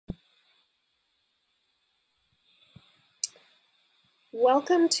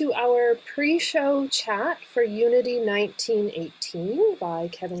Welcome to our pre-show chat for Unity 1918 by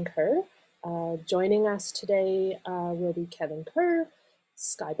Kevin Kerr. Joining us today will be Kevin Kerr,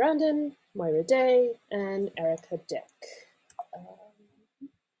 Sky Brandon, Moira Day, and Erica Dick.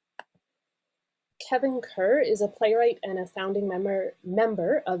 Kevin Kerr is a playwright and a founding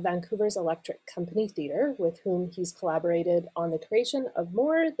member of Vancouver's Electric Company Theatre, with whom he's collaborated on the creation of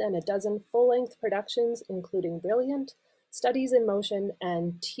more than a dozen full-length productions, including Brilliant, Studies in Motion,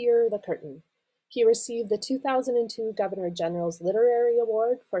 and Tear the Curtain. He received the 2002 Governor General's Literary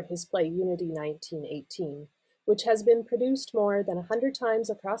Award for his play Unity 1918, which has been produced more than 100 times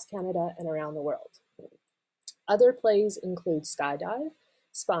across Canada and around the world. Other plays include Skydive,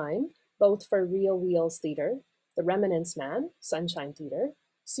 Spine, both for Real Wheels Theatre, The Remnants Man, Sunshine Theatre,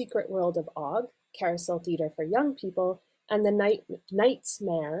 Secret World of Og, Carousel Theatre for Young People, and the Knight's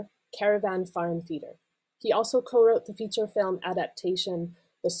Mare, Caravan Farm Theatre. He also co-wrote the feature film adaptation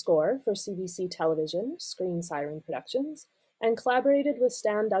The Score for CBC Television, Screen Siren Productions, and collaborated with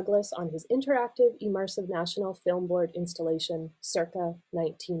Stan Douglas on his interactive, immersive National Film Board installation, Circa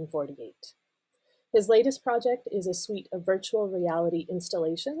 1948. His latest project is a suite of virtual reality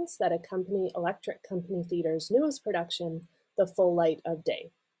installations that accompany Electric Company Theatre's newest production, The Full Light of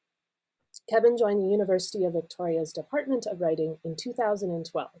Day. Kevin joined the University of Victoria's Department of Writing in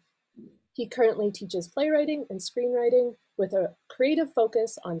 2012. He currently teaches playwriting and screenwriting with a creative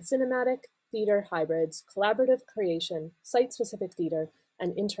focus on cinematic theater hybrids, collaborative creation, site-specific theater,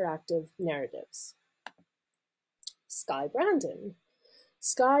 and interactive narratives. Sky Brandon.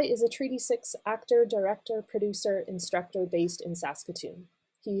 Sky is a Treaty 6 actor, director, producer, instructor based in Saskatoon.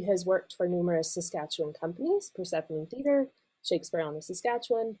 He has worked for numerous Saskatchewan companies, Persephone Theatre, Shakespeare on the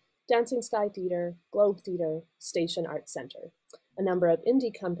Saskatchewan, Dancing Sky Theatre, Globe Theatre, Station Arts Centre, a number of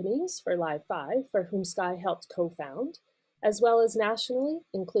indie companies for Live 5, for whom Sky helped co-found, as well as nationally,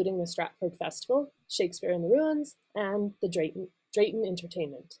 including the Stratford Festival, Shakespeare in the Ruins, and the Drayton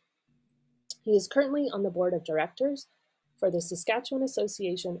Entertainment. He is currently on the board of directors for the Saskatchewan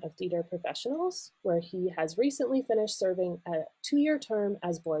Association of Theatre Professionals, where he has recently finished serving a 2-year term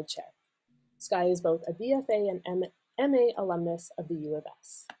as board chair. Sky is both a BFA and MA alumnus of the U of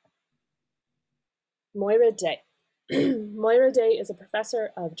S. Moira Day. Moira Day is a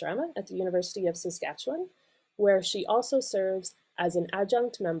professor of drama at the University of Saskatchewan, where she also serves as an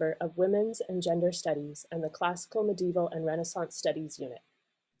adjunct member of Women's and Gender Studies and the Classical, Medieval, and Renaissance Studies unit.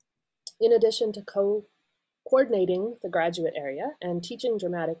 In addition to coordinating the graduate area and teaching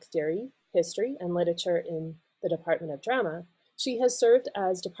dramatic theory, history, and literature in the Department of Drama, she has served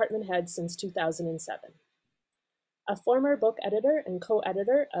as department head since 2007. A former book editor and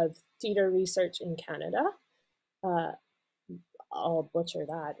co-editor of Theatre Research in Canada, I'll butcher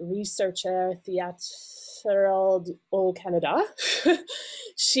that, Researcher Théâtral au Canada,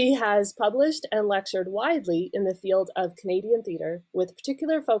 she has published and lectured widely in the field of Canadian theatre, with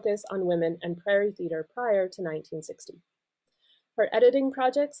particular focus on women and prairie theatre prior to 1960. Her editing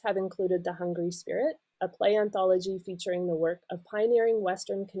projects have included The Hungry Spirit, a play anthology featuring the work of pioneering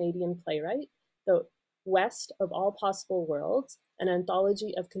Western Canadian playwright, The West of All Possible Worlds, an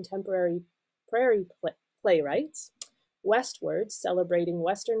anthology of contemporary prairie playwrights, Westwards, celebrating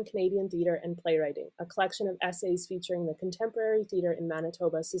Western Canadian theatre and playwriting, a collection of essays featuring the contemporary theatre in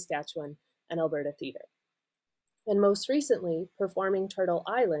Manitoba, Saskatchewan, and Alberta theatre. And most recently, Performing Turtle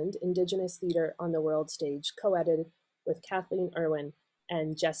Island, Indigenous Theatre on the World Stage, co-edited with Kathleen Irwin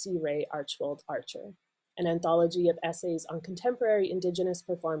and Jessie Ray Archbold Archer, an anthology of essays on contemporary Indigenous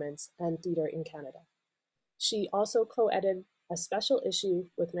performance and theatre in Canada. She also co-edited a special issue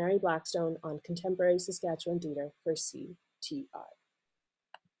with Mary Blackstone on contemporary Saskatchewan theatre for CTI.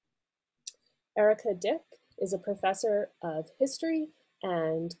 Erica Dick is a professor of history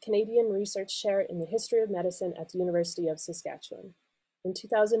and Canadian Research Chair in the History of Medicine at the University of Saskatchewan. In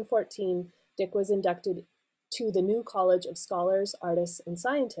 2014, Dick was inducted to the new College of Scholars, Artists, and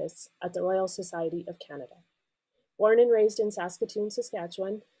Scientists at the Royal Society of Canada. Born and raised in Saskatoon,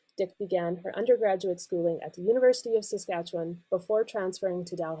 Saskatchewan, Dick began her undergraduate schooling at the University of Saskatchewan before transferring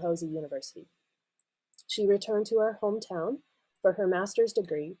to Dalhousie University. She returned to her hometown for her master's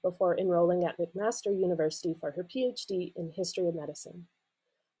degree before enrolling at McMaster University for her PhD in History of Medicine.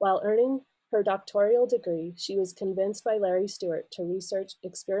 While earning her doctoral degree, she was convinced by Larry Stewart to research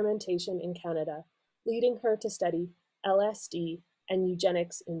experimentation in Canada, leading her to study LSD and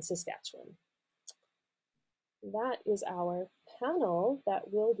eugenics in Saskatchewan. That is our panel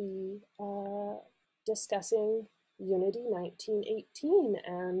that will be discussing Unity 1918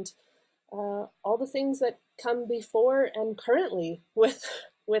 and all the things that come before and currently with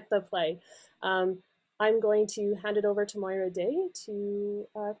the play. I'm going to hand it over to Moira Day to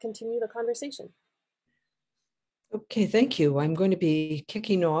continue the conversation. Okay, thank you. I'm going to be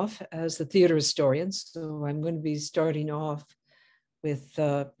kicking off as the theater historian. So I'm going to be starting off with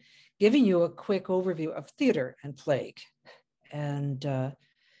giving you a quick overview of theater and plague. And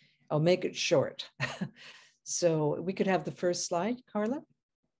I'll make it short. So we could have the first slide, Carla.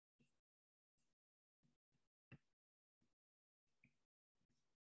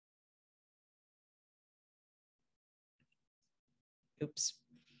 Oops.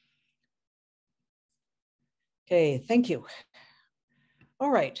 Okay, thank you.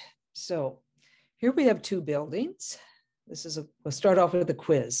 All right, so here we have two buildings. We'll start off with a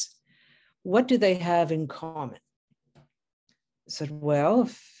quiz. What do they have in common? I said, well,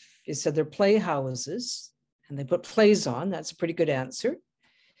 if you said they're playhouses and they put plays on, that's a pretty good answer.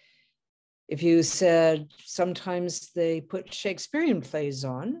 If you said sometimes they put Shakespearean plays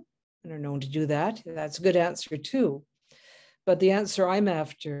on and are known to do that, that's a good answer too. But the answer I'm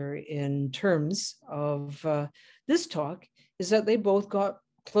after in terms of this talk is that they both got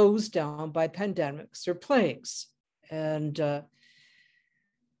closed down by pandemics or plagues. And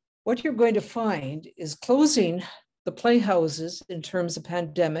what you're going to find is closing the playhouses in terms of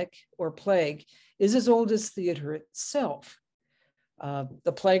pandemic or plague is as old as theater itself.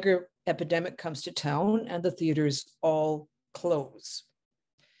 The plague or epidemic comes to town and the theaters all close.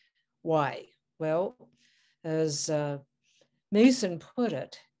 Why? Well, as Mason put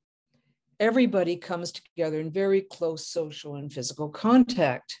it, everybody comes together in very close social and physical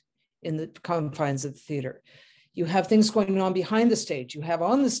contact in the confines of the theater. You have things going on behind the stage. You have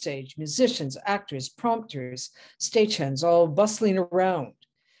on the stage musicians, actors, prompters, stagehands all bustling around,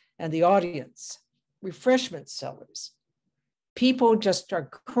 and the audience, refreshment sellers. People just are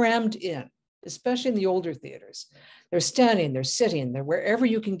crammed in, especially in the older theaters. They're standing, they're sitting, they're wherever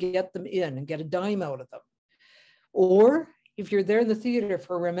you can get them in and get a dime out of them. Or if you're there in the theater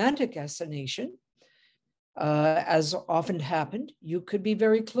for a romantic assignation, as often happened, you could be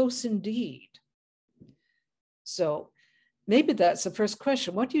very close indeed. So maybe that's the first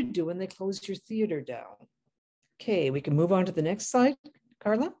question. What do you do when they close your theater down? Okay, we can move on to the next slide,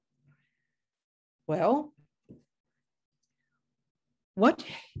 Carla. Well, what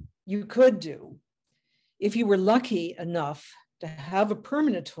you could do if you were lucky enough to have a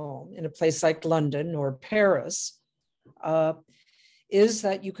permanent home in a place like London or Paris, is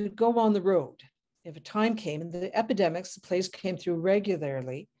that you could go on the road. If a time came and the epidemics, the plagues came through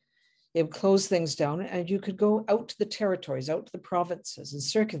regularly, they would close things down and you could go out to the territories, out to the provinces and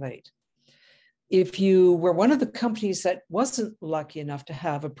circulate. If you were one of the companies that wasn't lucky enough to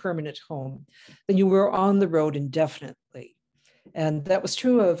have a permanent home, then you were on the road indefinitely. And that was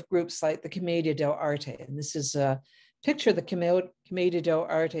true of groups like the Commedia dell'arte. And this is a picture of the Commedia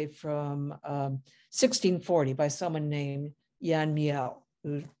dell'arte from 1640 by someone named Jan Miel,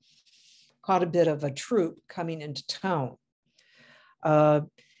 who caught a bit of a troupe coming into town.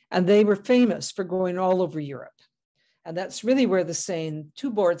 And they were famous for going all over Europe. And that's really where the saying, two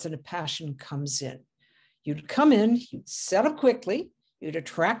boards and a passion comes in. You'd come in, you'd set up quickly, you'd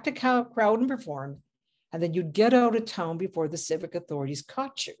attract a crowd and perform, and then you'd get out of town before the civic authorities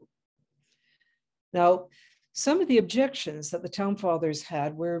caught you. Now, some of the objections that the town fathers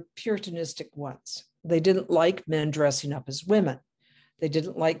had were Puritanistic ones. They didn't like men dressing up as women. They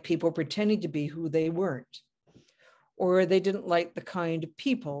didn't like people pretending to be who they weren't. Or they didn't like the kind of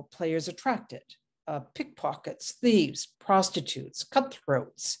people players attracted. Pickpockets, thieves, prostitutes,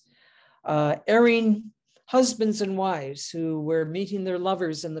 cutthroats, erring husbands and wives who were meeting their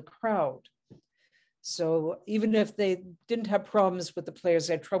lovers in the crowd. So even if they didn't have problems with the players,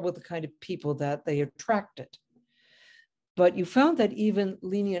 they had trouble with the kind of people that they attracted. But you found that even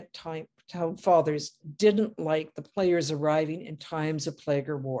lenient town fathers didn't like the players arriving in times of plague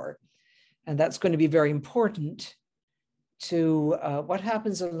or war. And that's going to be very important to what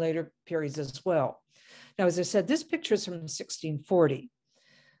happens in later periods as well. Now, as I said, this picture is from 1640,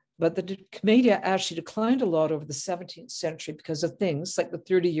 but the Commedia actually declined a lot over the 17th century because of things like the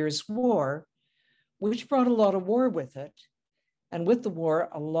 30 Years' War, which brought a lot of war with it, and with the war,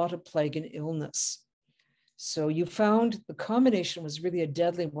 a lot of plague and illness. So you found the combination was really a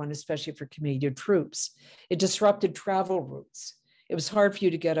deadly one, especially for Commedia troops. It disrupted travel routes. It was hard for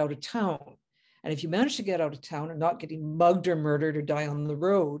you to get out of town. And if you managed to get out of town and not getting mugged or murdered or die on the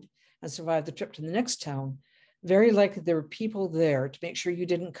road and survive the trip to the next town, very likely there were people there to make sure you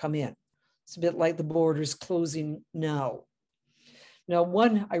didn't come in. It's a bit like the borders closing now. Now,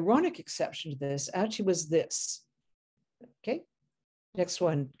 one ironic exception to this actually was this. Okay, next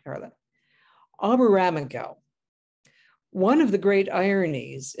one, Carla. Aberamagau. One of the great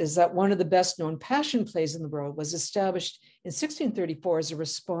ironies is that one of the best known passion plays in the world was established in 1634 as a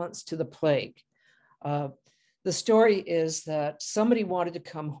response to the plague. The story is that somebody wanted to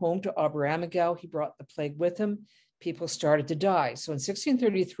come home to Aberamigau. He brought the plague with him. People started to die. So in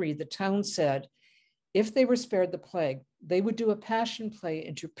 1633, the town said, if they were spared the plague, they would do a passion play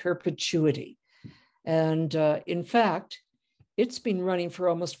into perpetuity. And in fact, it's been running for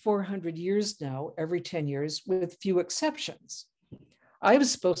almost 400 years now, every 10 years, with few exceptions. I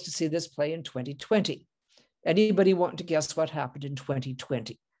was supposed to see this play in 2020. Anybody want to guess what happened in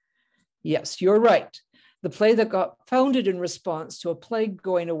 2020? Yes, you're right. The play that got founded in response to a plague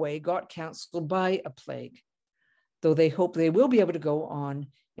going away got canceled by a plague, though they hope they will be able to go on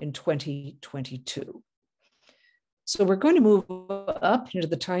in 2022. So we're going to move up into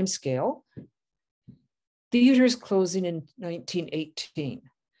the time scale. Theaters closing in 1918.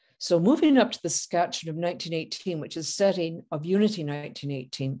 So moving up to the Saskatchewan of 1918, which is setting of Unity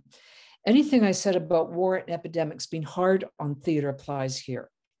 1918, anything I said about war and epidemics being hard on theater applies here.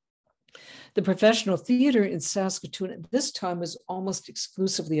 The professional theater in Saskatoon at this time was almost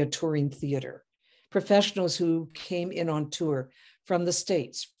exclusively a touring theater. Professionals who came in on tour from the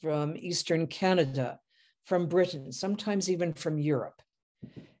States, from Eastern Canada, from Britain, sometimes even from Europe.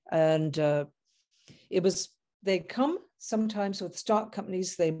 And they'd come sometimes with stock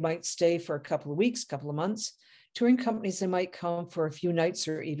companies. They might stay for a couple of weeks, couple of months. Touring companies, they might come for a few nights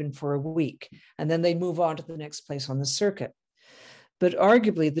or even for a week, and then they move on to the next place on the circuit. But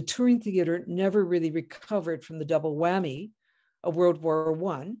arguably, the touring theater never really recovered from the double whammy of World War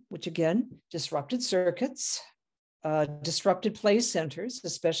I, which again, disrupted circuits, disrupted play centers,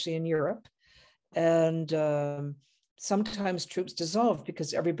 especially in Europe, and sometimes troops dissolved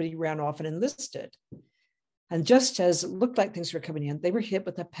because everybody ran off and enlisted. And just as it looked like things were coming in, they were hit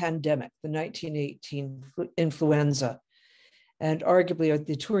with a pandemic, the 1918 influenza. And arguably,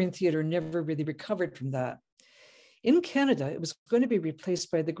 the touring theater never really recovered from that. In Canada, it was going to be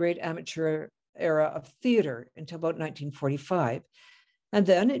replaced by the great amateur era of theater until about 1945. And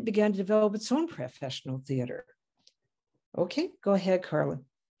then it began to develop its own professional theater. Okay, go ahead, Carla.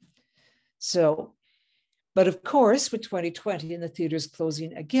 So, but of course, with 2020 and the theaters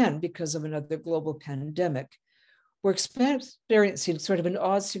closing again because of another global pandemic, we're experiencing sort of an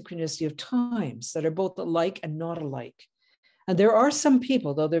odd synchronicity of times that are both alike and not alike. And there are some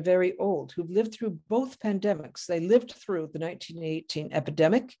people, though they're very old, who've lived through both pandemics. They lived through the 1918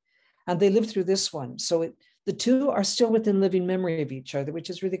 epidemic, and they lived through this one. So the two are still within living memory of each other, which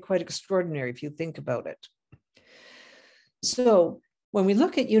is really quite extraordinary if you think about it. So when we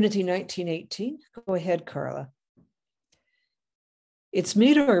look at Unity 1918, go ahead, Carla. It's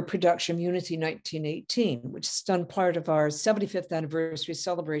made our production Unity 1918, which has done part of our 75th anniversary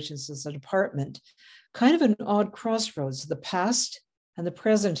celebrations as a department, kind of an odd crossroads of the past and the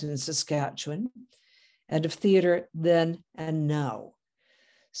present in Saskatchewan, and of theater then and now.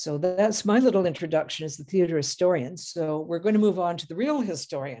 So that's my little introduction as the theater historian. So we're going to move on to the real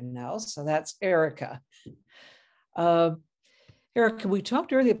historian now. So that's Erica. Erica, we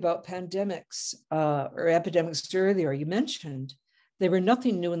talked earlier about pandemics or epidemics earlier. You mentioned they were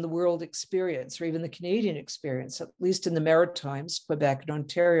nothing new in the world experience or even the Canadian experience, at least in the Maritimes, Quebec and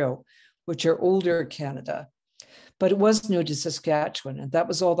Ontario, which are older Canada. But it was new to Saskatchewan, and that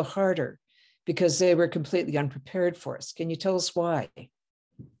was all the harder because they were completely unprepared for us. Can you tell us why?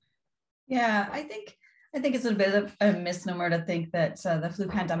 Yeah, I think it's a bit of a misnomer to think that the flu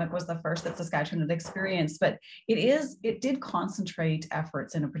pandemic was the first that Saskatchewan had experienced, but it did concentrate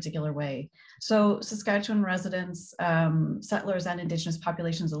efforts in a particular way. So Saskatchewan residents, settlers and Indigenous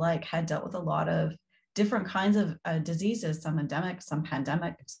populations alike had dealt with a lot of different kinds of diseases, some endemic, some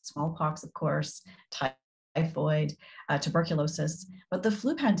pandemic, smallpox, of course, typhoid, tuberculosis. But the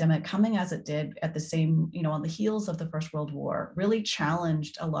flu pandemic, coming as it did at the same, on the heels of the First World War, really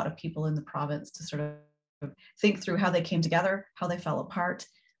challenged a lot of people in the province to sort of think through how they came together, how they fell apart,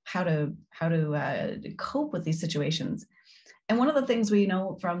 how to cope with these situations. And one of the things we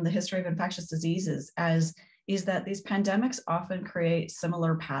know from the history of infectious diseases is that these pandemics often create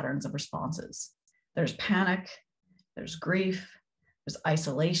similar patterns of responses. There's panic, there's grief, there's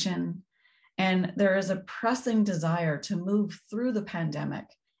isolation, and there is a pressing desire to move through the pandemic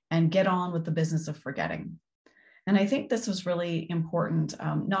and get on with the business of forgetting. And I think this was really important,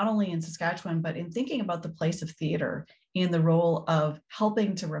 not only in Saskatchewan, but in thinking about the place of theater in the role of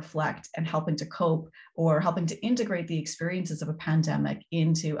helping to reflect and helping to cope or helping to integrate the experiences of a pandemic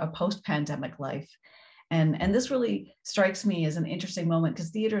into a post-pandemic life. And this really strikes me as an interesting moment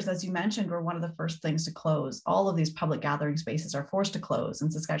because theaters, as you mentioned, were one of the first things to close. All of these public gathering spaces are forced to close,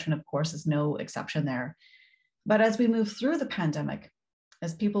 and Saskatchewan, of course, is no exception there. But as we move through the pandemic,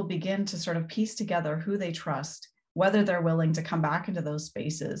 as people begin to sort of piece together who they trust, whether they're willing to come back into those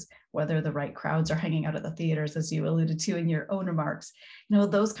spaces, whether the right crowds are hanging out at the theaters, as you alluded to in your own remarks,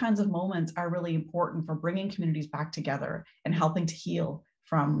 those kinds of moments are really important for bringing communities back together and helping to heal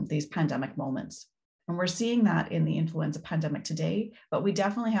from these pandemic moments. And we're seeing that in the influenza pandemic today, but we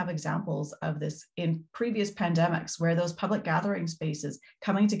definitely have examples of this in previous pandemics where those public gathering spaces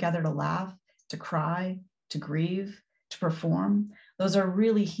coming together to laugh, to cry, to grieve, to perform, those are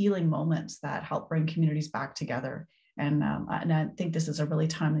really healing moments that help bring communities back together. And I think this is a really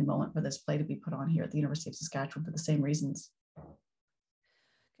timely moment for this play to be put on here at the University of Saskatchewan for the same reasons.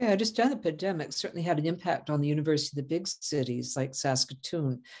 Yeah, I understand the pandemic certainly had an impact on the university of the big cities like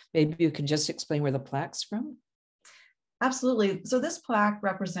Saskatoon. Maybe you can just explain where the plaque's from? Absolutely. So this plaque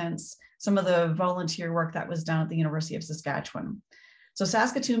represents some of the volunteer work that was done at the University of Saskatchewan. So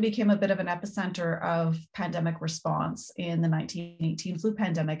Saskatoon became a bit of an epicenter of pandemic response in the 1918 flu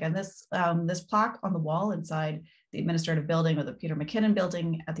pandemic. And this plaque on the wall inside the administrative building, or the Peter McKinnon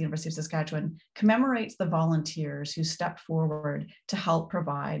building at the University of Saskatchewan, commemorates the volunteers who stepped forward to help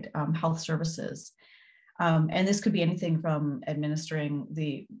provide health services. And this could be anything from administering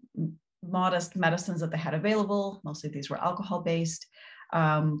the modest medicines that they had available, mostly these were alcohol-based,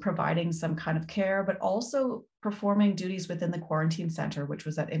 providing some kind of care, but also performing duties within the quarantine center, which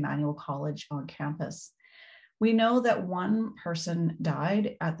was at Emmanuel College on campus. We know that one person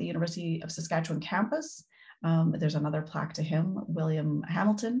died at the University of Saskatchewan campus. There's another plaque to him, William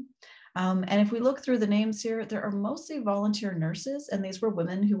Hamilton. And if we look through the names here, there are mostly volunteer nurses, and these were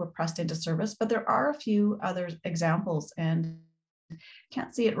women who were pressed into service, but there are a few other examples, and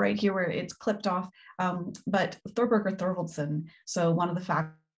can't see it right here where it's clipped off, but Thorberger Thorvaldsen, so one of the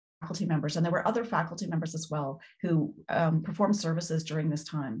faculty members, and there were other faculty members as well who performed services during this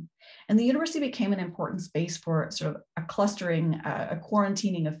time. And the university became an important space for sort of a clustering, a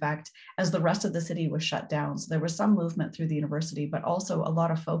quarantining effect as the rest of the city was shut down. So there was some movement through the university, but also a lot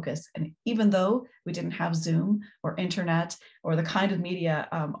of focus. And even though we didn't have Zoom or internet or the kind of media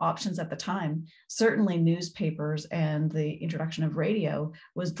options at the time, certainly newspapers and the introduction of radio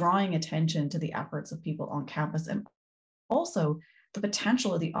was drawing attention to the efforts of people on campus, and also the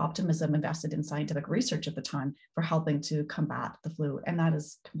potential of the optimism invested in scientific research at the time for helping to combat the flu. And that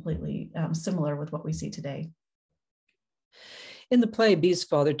is completely similar with what we see today. In the play, Bee's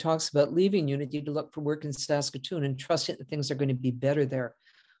father talks about leaving Unity to look for work in Saskatoon and trusting that things are going to be better there.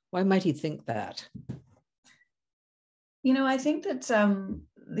 Why might he think that? I think that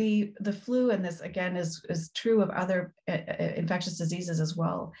the flu, and this again is true of other infectious diseases as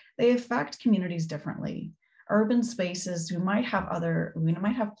well, they affect communities differently. Urban spaces, we might have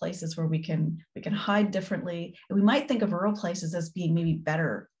places where we can hide differently. And we might think of rural places as being maybe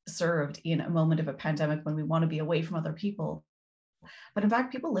better served in a moment of a pandemic when we want to be away from other people. But in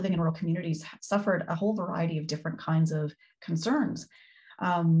fact, people living in rural communities suffered a whole variety of different kinds of concerns.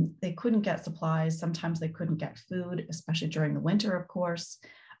 They couldn't get supplies. Sometimes they couldn't get food, especially during the winter, of course.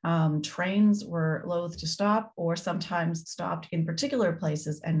 Trains were loath to stop, or sometimes stopped in particular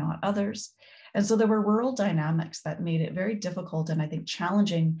places and not others. And so there were rural dynamics that made it very difficult and I think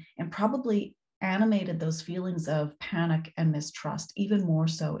challenging, and probably animated those feelings of panic and mistrust, even more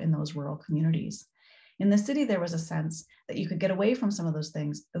so in those rural communities. In the city, there was a sense that you could get away from some of those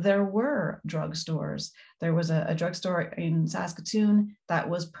things. There were drugstores. There was a drugstore in Saskatoon that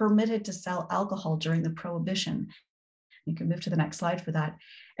was permitted to sell alcohol during the Prohibition. You can move to the next slide for that.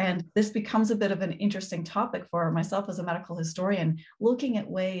 And this becomes a bit of an interesting topic for myself as a medical historian, looking at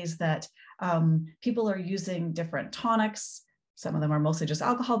ways that people are using different tonics. Some of them are mostly just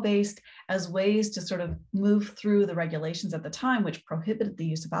alcohol-based, as ways to sort of move through the regulations at the time, which prohibited the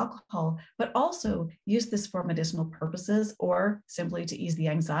use of alcohol, but also use this for medicinal purposes or simply to ease the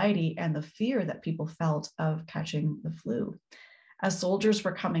anxiety and the fear that people felt of catching the flu. As soldiers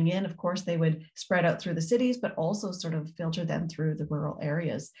were coming in, of course, they would spread out through the cities, but also sort of filter them through the rural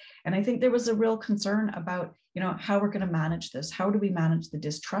areas. And I think there was a real concern about, how we're going to manage this. How do we manage the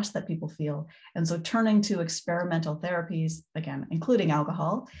distrust that people feel? And so turning to experimental therapies, again, including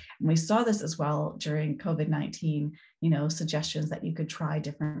alcohol. And we saw this as well during COVID-19, suggestions that you could try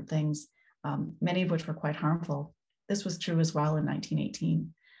different things, many of which were quite harmful. This was true as well in 1918.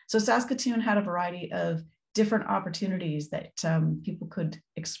 So Saskatoon had a variety of different opportunities that people could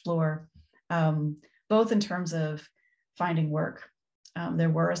explore, both in terms of finding work. There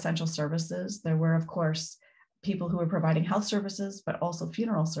were essential services. There were, of course, people who were providing health services, but also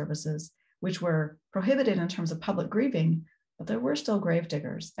funeral services, which were prohibited in terms of public grieving, but there were still grave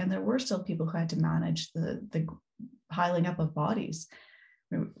diggers, and there were still people who had to manage the piling up of bodies.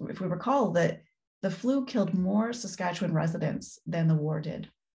 If we recall that the flu killed more Saskatchewan residents than the war did.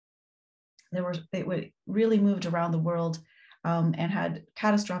 It really moved around the world and had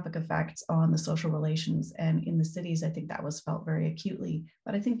catastrophic effects on the social relations. And in the cities, I think that was felt very acutely.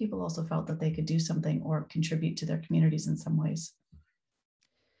 But I think people also felt that they could do something or contribute to their communities in some ways.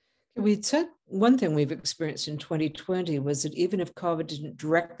 We said one thing we've experienced in 2020 was that even if COVID didn't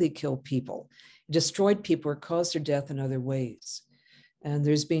directly kill people, it destroyed people or caused their death in other ways. And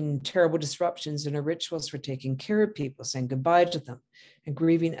there's been terrible disruptions in our rituals for taking care of people, saying goodbye to them and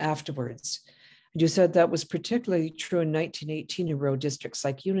grieving afterwards. And you said that was particularly true in 1918 in rural districts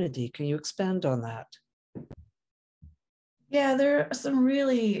like Unity. Can you expand on that? Yeah, there are some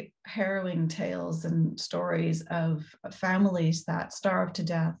really harrowing tales and stories of families that starved to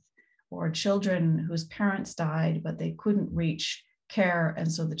death, or children whose parents died, but they couldn't reach care. And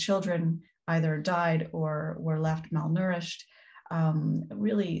so the children either died or were left malnourished.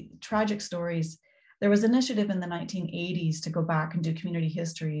 Really tragic stories. There was an initiative in the 1980s to go back and do community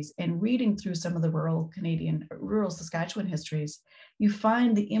histories, and reading through some of the rural Saskatchewan histories, you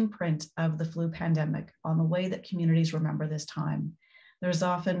find the imprint of the flu pandemic on the way that communities remember this time. There's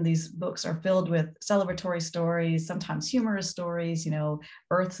often, these books are filled with celebratory stories, sometimes humorous stories,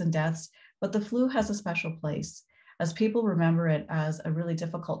 births and deaths, but the flu has a special place as people remember it as a really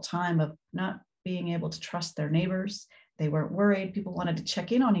difficult time of not being able to trust their neighbors. They weren't worried. People wanted to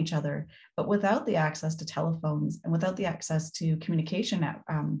check in on each other, but without the access to telephones and without the access to communication,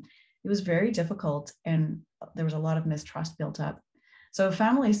 it was very difficult, and there was a lot of mistrust built up. So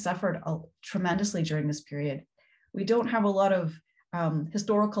families suffered tremendously during this period. We don't have a lot of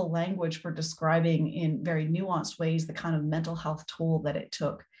historical language for describing in very nuanced ways the kind of mental health toll that it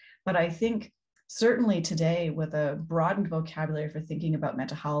took. But I think certainly today, with a broadened vocabulary for thinking about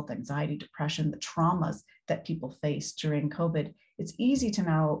mental health, anxiety, depression, the traumas that people faced during COVID, it's easy to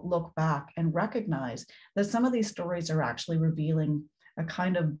now look back and recognize that some of these stories are actually revealing a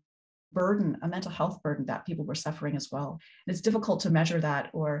kind of burden, a mental health burden that people were suffering as well. And it's difficult to measure that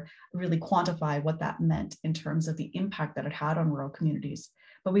or really quantify what that meant in terms of the impact that it had on rural communities.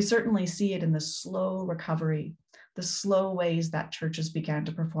 But we certainly see it in the slow recovery, the slow ways that churches began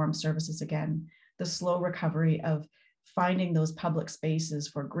to perform services again, the slow recovery of finding those public spaces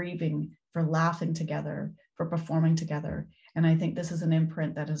for grieving, for laughing together, for performing together. And I think this is an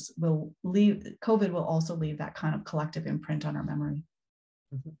imprint that COVID will also leave that kind of collective imprint on our memory.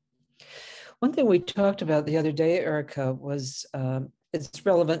 Mm-hmm. One thing we talked about the other day, Erica, was it's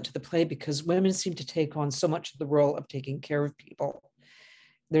relevant to the play because women seem to take on so much of the role of taking care of people.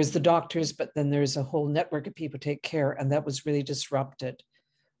 There's the doctors, but then there's a whole network of people who take care, and that was really disrupted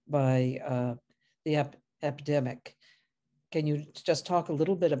by the epidemic. Can you just talk a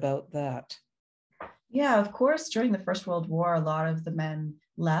little bit about that? Yeah, of course, during the First World War, a lot of the men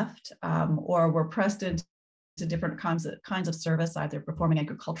left or were pressed into different kinds of service, either performing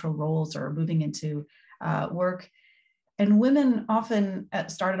agricultural roles or moving into work. And women often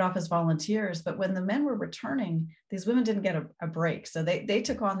started off as volunteers, but when the men were returning, these women didn't get a break. So they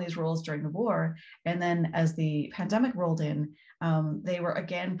took on these roles during the war. And then as the pandemic rolled in, they were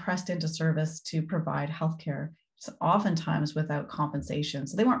again pressed into service to provide healthcare, so oftentimes without compensation.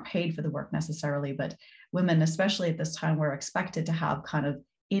 So they weren't paid for the work necessarily, but women, especially at this time, were expected to have kind of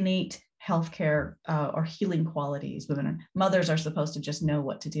innate healthcare or healing qualities. Mothers are supposed to just know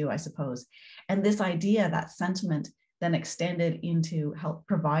what to do, I suppose. And this idea, that sentiment, then extended into help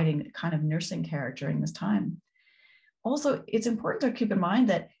providing kind of nursing care during this time. Also, it's important to keep in mind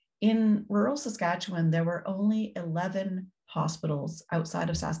that in rural Saskatchewan, there were only 11 hospitals outside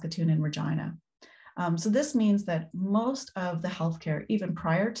of Saskatoon and Regina. So this means that most of the healthcare, even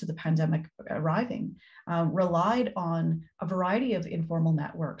prior to the pandemic arriving, relied on a variety of informal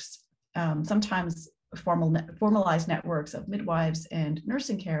networks, sometimes formalized networks of midwives and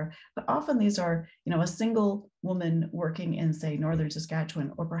nursing care, but often these are, a single woman working in, say, northern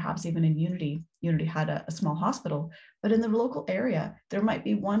Saskatchewan, or perhaps even in Unity. Unity had a small hospital, but in the local area, there might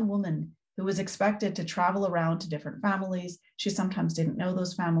be one woman who was expected to travel around to different families. She sometimes didn't know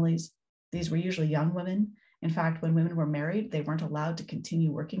those families. These were usually young women. In fact, when women were married, they weren't allowed to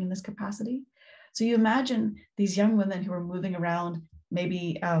continue working in this capacity. So you imagine these young women who are moving around,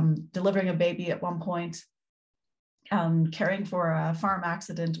 maybe delivering a baby at one point, caring for a farm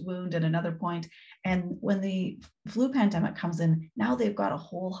accident wound at another point. And when the flu pandemic comes in, now they've got a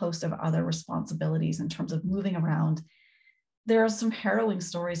whole host of other responsibilities in terms of moving around. There are some harrowing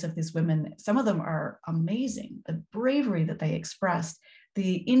stories of these women. Some of them are amazing, the bravery that they expressed,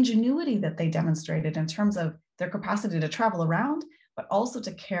 the ingenuity that they demonstrated in terms of their capacity to travel around, but also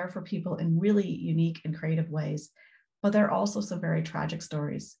to care for people in really unique and creative ways. But there are also some very tragic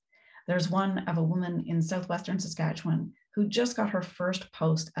stories. There's one of a woman in southwestern Saskatchewan who just got her first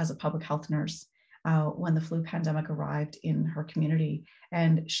post as a public health nurse when the flu pandemic arrived in her community.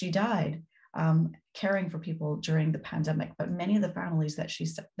 And she died caring for people during the pandemic, but many of the families that she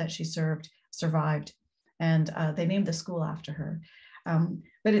served survived, and they named the school after her.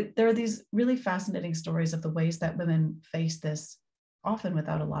 There are these really fascinating stories of the ways that women face this, often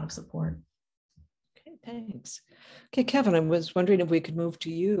without a lot of support. Okay, thanks. Okay, Kevin, I was wondering if we could move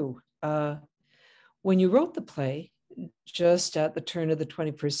to you. When you wrote the play, just at the turn of the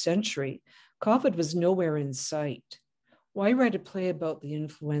 21st century, COVID was nowhere in sight. Why write a play about the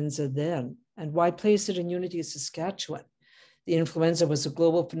influenza then? And why place it in Unity, Saskatchewan? The influenza was a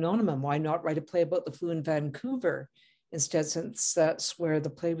global phenomenon. Why not write a play about the flu in Vancouver instead, since that's where the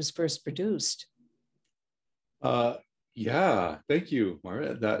play was first produced? Yeah, thank you,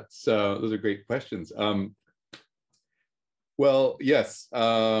 Mara. Those are great questions. Well, yes,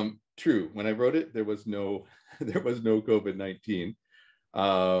 true. When I wrote it, there was no COVID-19.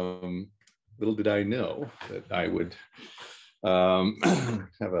 Little did I know that I would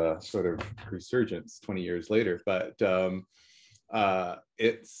have a sort of resurgence 20 years later. But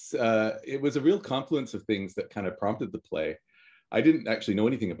it was a real confluence of things that kind of prompted the play. I didn't actually know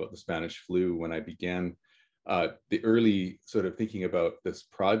anything about the Spanish flu when I began the early sort of thinking about this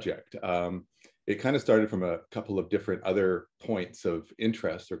project. It kind of started from a couple of different other points of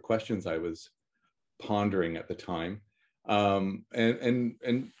interest or questions I was pondering at the time, and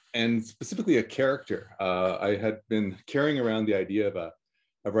specifically a character. I had been carrying around the idea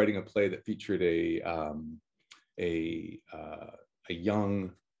of writing a play that featured a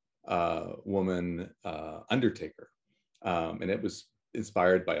young woman undertaker, and it was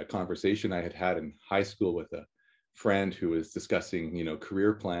inspired by a conversation I had had in high school with a friend who was discussing,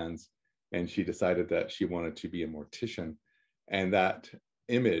 career plans, and she decided that she wanted to be a mortician. And that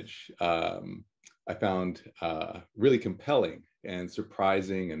image I found really compelling and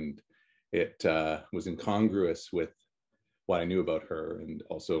surprising, and it was incongruous with what I knew about her, and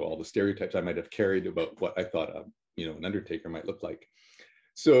also all the stereotypes I might have carried about what I thought an undertaker might look like.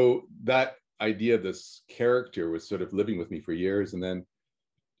 So that idea of this character was sort of living with me for years. And then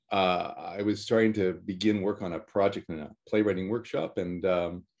I was starting to begin work on a project in a playwriting workshop, and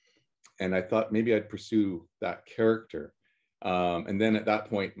I thought maybe I'd pursue that character. And then at that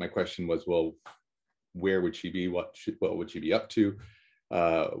point, my question was, well, where would she be? What would she be up to?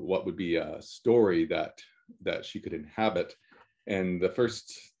 What would be a story that she could inhabit? And the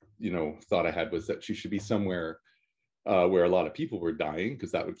first, thought I had was that she should be somewhere where a lot of people were dying,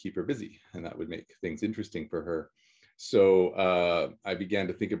 because that would keep her busy and that would make things interesting for her. So I began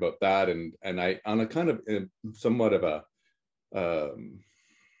to think about that, and I, on a kind of somewhat of a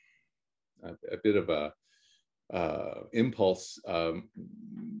bit of a impulse,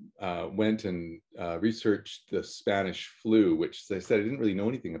 went and researched the Spanish flu, which, as I said, I didn't really know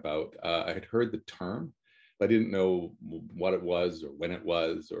anything about. I had heard the term, but I didn't know what it was or when it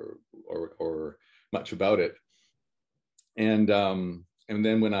was or much about it. And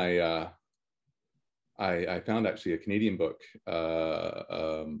then when I found actually a Canadian book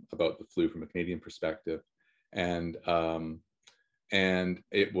about the flu from a Canadian perspective, and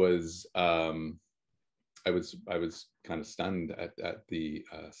it was I was kind of stunned at the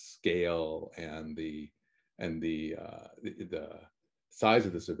scale and the size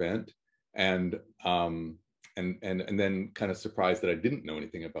of this event, and then kind of surprised that I didn't know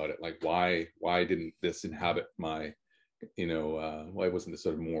anything about it. Like, why didn't this inhabit my, why wasn't this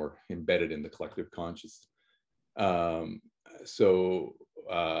sort of more embedded in the collective conscious? So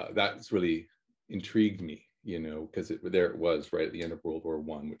that's really intrigued me, because there it was right at the end of World War I,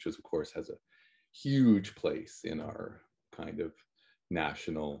 which is, of course, has a huge place in our kind of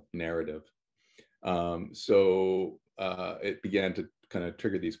national narrative. So it began to kind of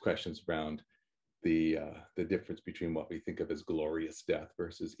trigger these questions around the difference between what we think of as glorious death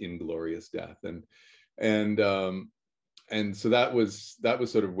versus inglorious death, and so that was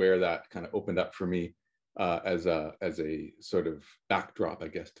sort of where that kind of opened up for me as a sort of backdrop, I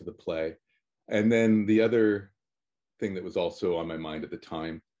guess, to the play. And then the other thing that was also on my mind at the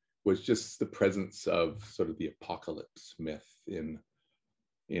time was just the presence of sort of the apocalypse myth in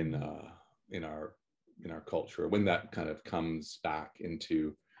our culture, when that kind of comes back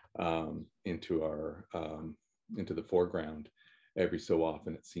into the foreground. Every so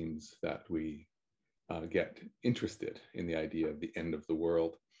often, it seems that we get interested in the idea of the end of the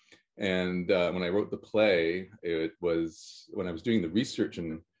world. And when I wrote the play, it was when I was doing the research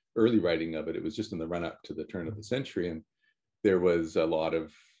and early writing of it. It was just in the run up to the turn of the century, and there was a lot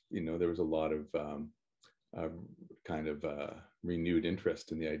of a kind of renewed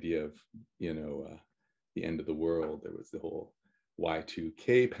interest in the idea of, the end of the world. There was the whole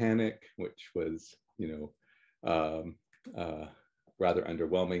Y2K panic, which was, rather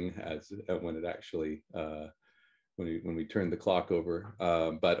underwhelming as when it actually when we turned the clock over.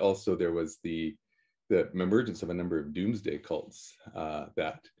 But also there was the emergence of a number of doomsday cults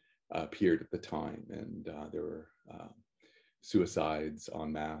that appeared at the time, and there were suicides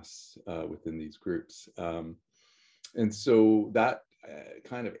en masse within these groups. And so that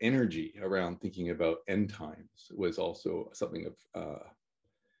kind of energy around thinking about end times was also something of,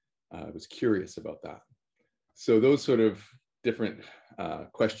 I was curious about that. So those sort of different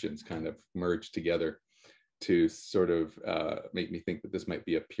questions kind of merged together to sort of make me think that this might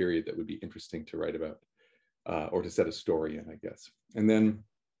be a period that would be interesting to write about, or to set a story in, I guess. And then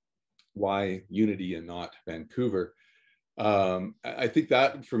why Unity and not Vancouver? I think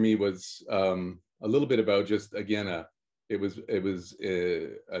that for me was a little bit about just, again, it was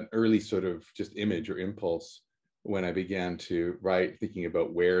an early sort of just image or impulse when I began to write, thinking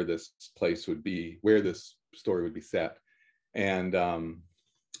about where this place would be, where this story would be set, and the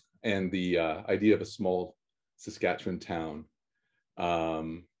idea of a small Saskatchewan town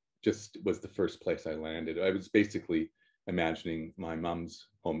just was the first place I landed. I was basically imagining my mom's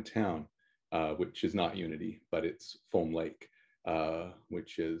hometown, which is not Unity, but it's Foam Lake,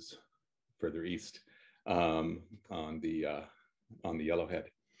 which is further east on the Yellowhead.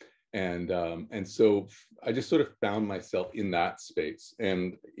 And so I just sort of found myself in that space.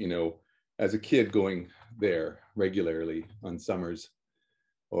 And, as a kid going there regularly on summers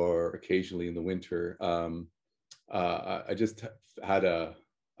or occasionally in the winter, I just had a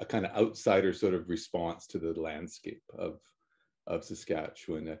kind of outsider sort of response to the landscape of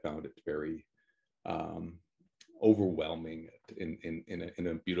Saskatchewan. I found it very overwhelming in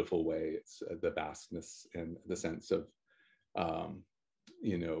a beautiful way. It's the vastness and the sense of,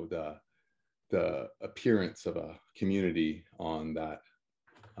 the appearance of a community on that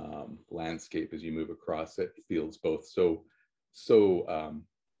landscape as you move across it feels both so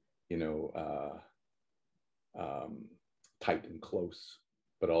tight and close,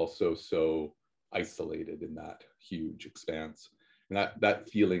 but also so isolated in that huge expanse. And that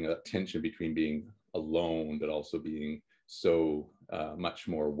feeling of tension between being alone, but also being so much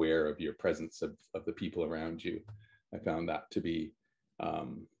more aware of your presence of the people around you. I found that to be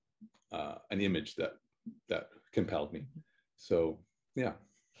an image that compelled me. So, yeah.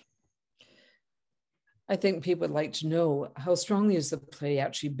 I think people would like to know, how strongly is the play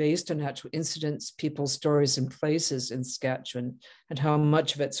actually based on actual incidents, people, stories, and places in Saskatchewan, and how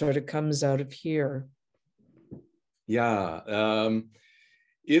much of it sort of comes out of here? Yeah,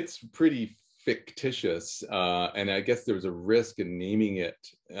 it's pretty fictitious, and I guess there was a risk in naming it,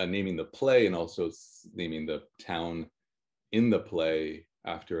 naming the play, and also naming the town in the play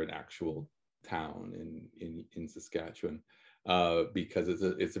after an actual town in Saskatchewan, because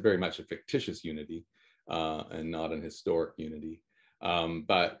it's a very much a fictitious Unity. And not an historic Unity,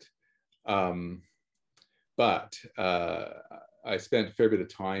 but I spent a fair bit of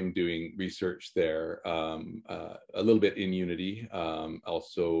time doing research there, a little bit in Unity,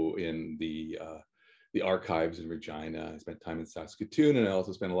 also in the archives in Regina. I spent time in Saskatoon, and I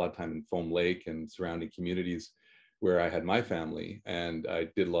also spent a lot of time in Foam Lake and surrounding communities where I had my family, and I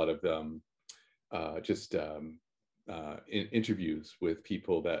did a lot of interviews with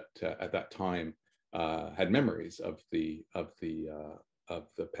people that at that time had memories of the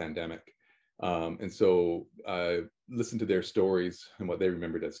pandemic, and so I listened to their stories and what they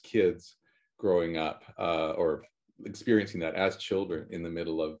remembered as kids growing up, or experiencing that as children in the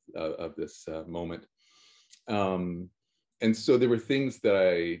middle of this moment. And so there were things that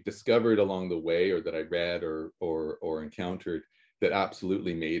I discovered along the way, or that I read or encountered, that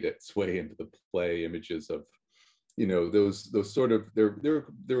absolutely made its way into the play. Images of, those sort of, there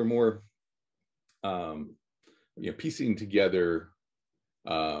were more piecing together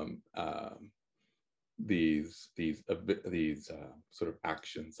these sort of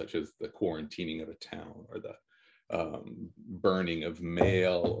actions, such as the quarantining of a town, or the burning of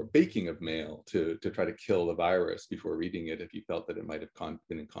mail or baking of mail to try to kill the virus before reading it, if you felt that it might have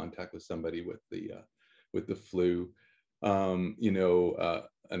been in contact with somebody with the flu.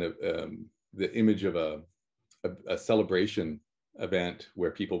 The image of a celebration event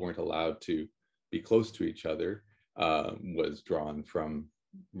where people weren't allowed to be close to each other was drawn from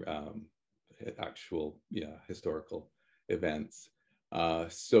actual historical events.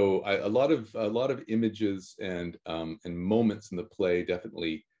 So a lot of images and moments in the play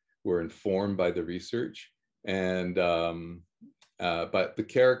definitely were informed by the research, and but the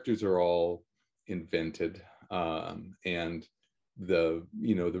characters are all invented, and the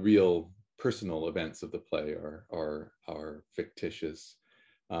the real personal events of the play are fictitious.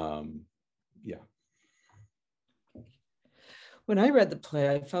 Yeah. When I read the play,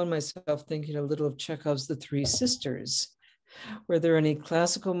 I found myself thinking a little of Chekhov's The Three Sisters. Were there any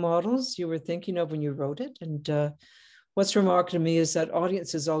classical models you were thinking of when you wrote it? And what's remarkable to me is that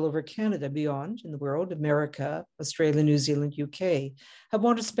audiences all over Canada, beyond in the world, America, Australia, New Zealand, UK, have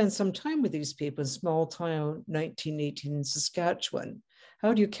wanted to spend some time with these people in small town 1918 in Saskatchewan.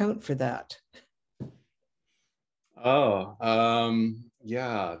 How do you account for that? Oh,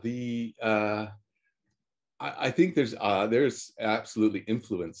 yeah. I think there's absolutely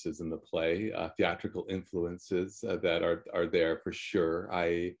influences in the play, theatrical influences that are there for sure.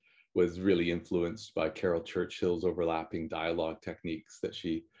 I was really influenced by Carol Churchill's overlapping dialogue techniques that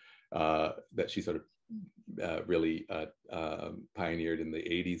she sort of really pioneered in the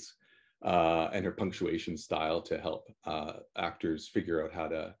 80s, and her punctuation style to help actors figure out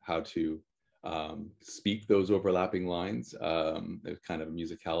how to speak those overlapping lines. There's kind of a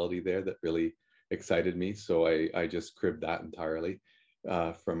musicality there that really excited me, so I just cribbed that entirely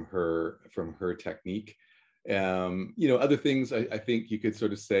from her technique. Other things I think you could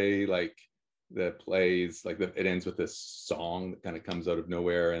sort of say, like the plays, like it ends with this song that kind of comes out of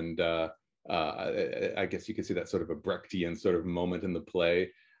nowhere, and I guess you could see that sort of a Brechtian sort of moment in the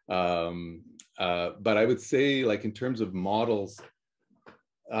play. But I would say, like in terms of models,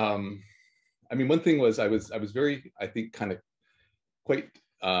 I mean, one thing was I was very, I think, kind of quite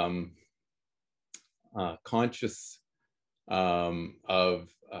conscious of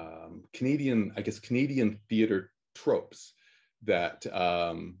Canadian, I guess, Canadian theater tropes that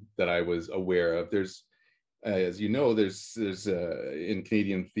that I was aware of. There's, as you know, there's in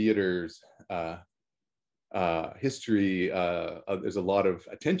Canadian theaters history. There's a lot of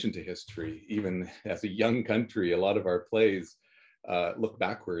attention to history, even as a young country. A lot of our plays look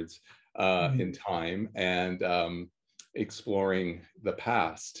backwards in time and exploring the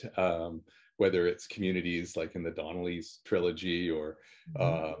past. Whether it's communities like in the Donnelly's trilogy, or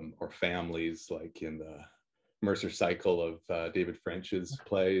families like in the Mercer cycle of David French's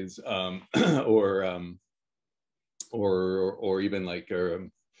plays, or even like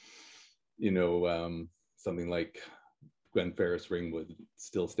something like Gwen Ferris Ringwood,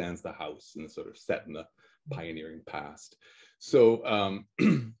 Still Stands the House, and sort of set in the pioneering past. So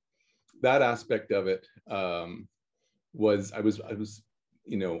that aspect of it was I was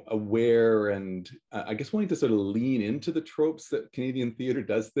aware, and I guess wanting to sort of lean into the tropes that Canadian theater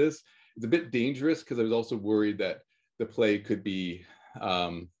does this. It's a bit dangerous because I was also worried that the play could be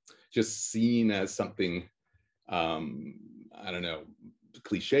just seen as something, I don't know,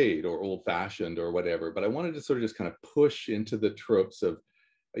 cliched or old-fashioned or whatever. But I wanted to sort of just kind of push into the tropes of,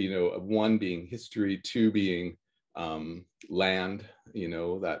 of one being history, two being land,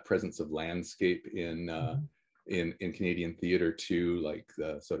 that presence of landscape in Canadian theater, too, like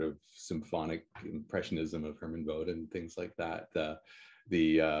the sort of symphonic impressionism of Herman Voda and things like that.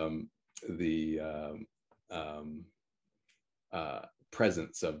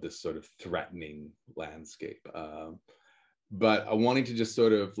 Presence of this sort of threatening landscape, but I wanting to just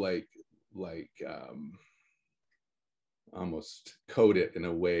sort of like almost code it in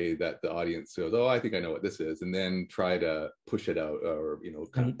a way that the audience goes, "Oh, I think I know what this is," and then try to push it out, or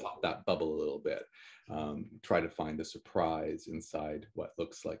kind of pop that bubble a little bit. Try to find a surprise inside what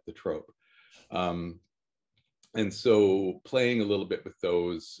looks like the trope. And so playing a little bit with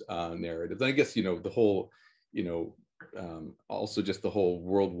those narratives. And I guess, the whole, also just the whole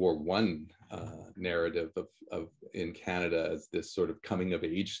World War I narrative of in Canada as this sort of coming of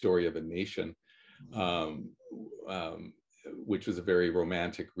age story of a nation, which was a very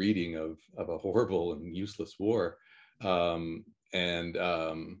romantic reading of a horrible and useless war. I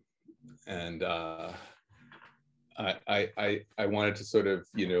wanted to sort of,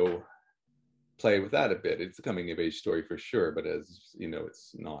 play with that a bit. It's a coming of age story for sure, but as you know,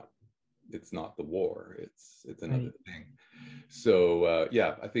 it's not the war. It's another thing. So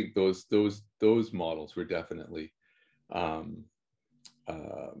yeah, I think those models were definitely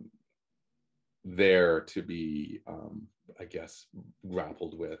there to be, I guess,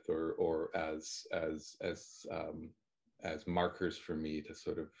 grappled with, or as markers for me to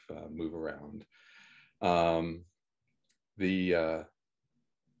sort of move around.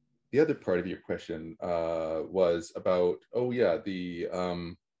 The other part of your question was about,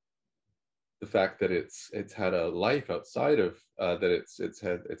 the fact that it's had a life outside of that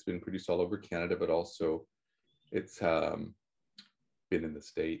it's been produced all over Canada, but also it's been in the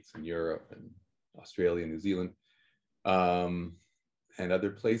States and Europe and Australia, New Zealand, and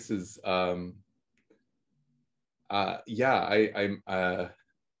other places. Yeah, I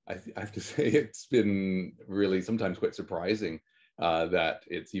have to say it's been really sometimes quite surprising that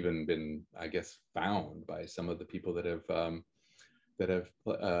it's even been, I guess, found by some of the people that have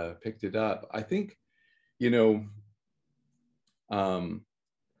picked it up. I think, you know,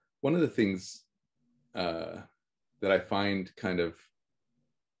 one of the things that I find kind of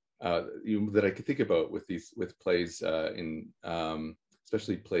that I could think about with plays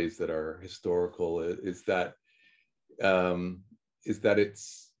especially plays that are historical is that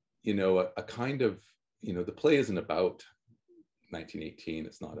it's, you know, a kind of, you know, the play isn't about 1918.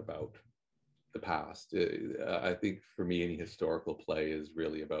 It's not about the past. I think for me, any historical play is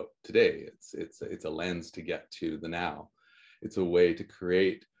really about today. It's a lens to get to the now. It's a way to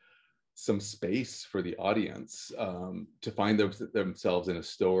create some space for the audience to find themselves in a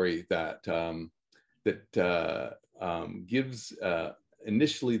story that gives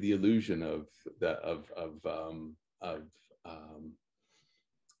initially the illusion of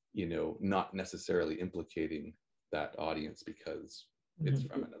you know, not necessarily implicating that audience because it's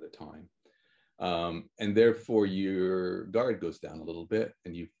from another time. And therefore your guard goes down a little bit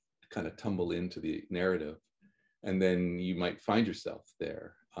and you kind of tumble into the narrative. And then you might find yourself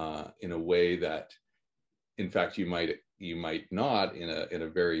there in a way that, in fact, you might not in a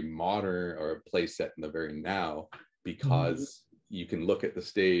very modern or a play set in the very now, because you can look at the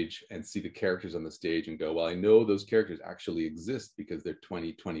stage and see the characters on the stage and go, well, I know those characters actually exist because they're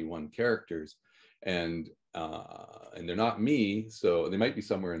 2021 characters, and they're not me. So they might be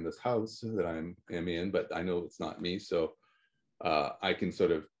somewhere in this house that I'm in, but I know it's not me. So I can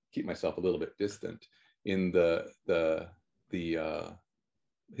sort of keep myself a little bit distant. In the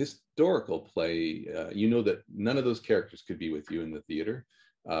historical play, you know that none of those characters could be with you in the theater,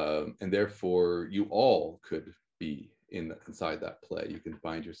 and therefore you all could be inside that play. You can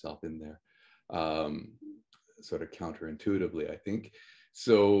find yourself in there, sort of counterintuitively, I think.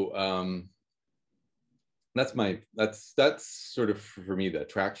 So that's sort of, for me, the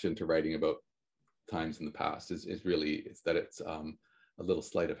attraction to writing about times in the past is that it's a little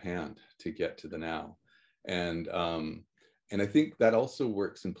sleight of hand to get to the now. And I think that also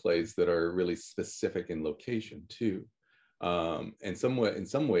works in plays that are really specific in location too. And in some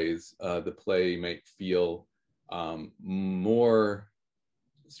ways, the play might feel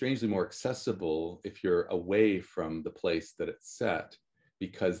strangely more accessible if you're away from the place that it's set,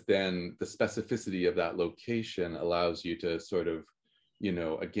 because then the specificity of that location allows you to sort of, you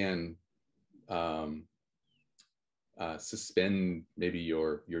know, again, suspend maybe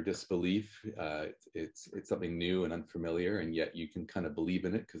your disbelief. It's something new and unfamiliar, and yet you can kind of believe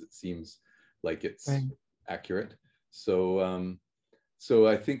in it because it seems like it's accurate. So so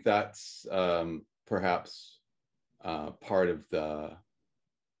I think that's perhaps part of the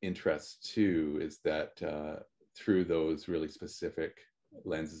interest too, is that through those really specific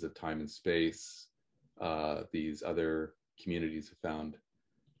lenses of time and space, these other communities have found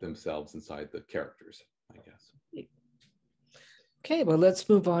themselves inside the characters, I guess. Okay, well, let's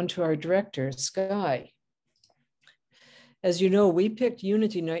move on to our director, Skye. As you know, we picked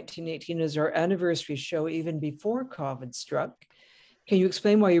Unity 1918 as our anniversary show even before COVID struck. Can you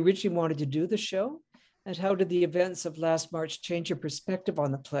explain why you originally wanted to do the show? And how did the events of last March change your perspective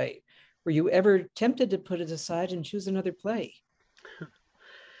on the play? Were you ever tempted to put it aside and choose another play?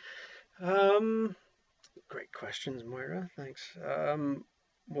 Great questions, Moira. Thanks.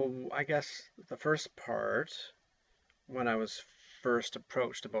 Well, I guess the first part, when I was first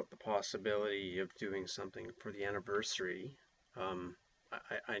approached about the possibility of doing something for the anniversary,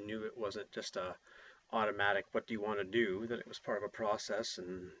 I knew it wasn't just a automatic, what do you want to do, that it was part of a process,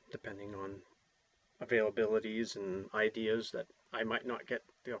 and depending on availabilities and ideas, that I might not get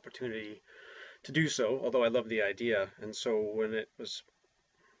the opportunity to do so, although I love the idea. And so when it was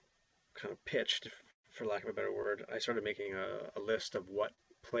kind of pitched, for lack of a better word, I started making a list of what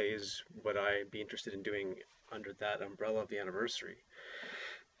plays would I be interested in doing under that umbrella of the anniversary.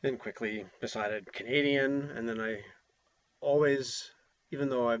 Then quickly decided Canadian, and then I always, even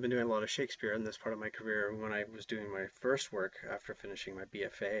though I've been doing a lot of Shakespeare in this part of my career, when I was doing my first work after finishing my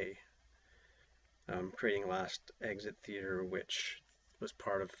BFA, creating Last Exit Theatre, which was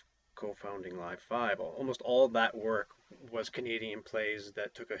part of co-founding Live 5, almost all of that work was Canadian plays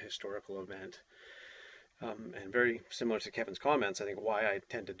that took a historical event. And very similar to Kevin's comments, I think why I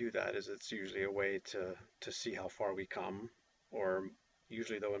tend to do that is it's usually a way to see how far we come, or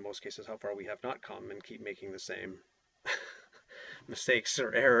usually, though, in most cases, how far we have not come, and keep making the same mistakes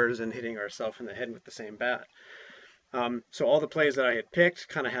or errors and hitting ourselves in the head with the same bat. So all the plays that I had picked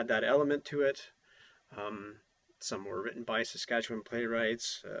kind of had that element to it. Some were written by Saskatchewan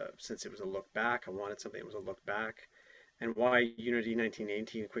playwrights. Since it was a look back, I wanted something that was a look back. And why Unity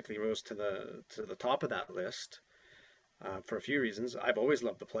 1918 quickly rose to the top of that list for a few reasons. I've always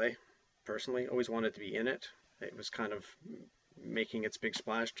loved the play, personally, always wanted to be in it. It was kind of making its big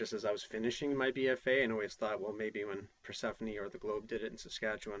splash just as I was finishing my BFA, and always thought, well, maybe when Persephone or the Globe did it in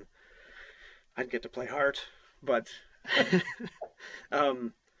Saskatchewan, I'd get to play Hart. But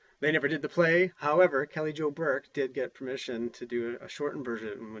they never did the play. However, Kelly Jo Burke did get permission to do a shortened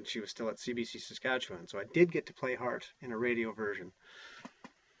version when she was still at CBC Saskatchewan. So I did get to play Hart in a radio version.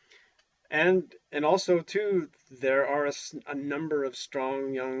 And also too, there are a number of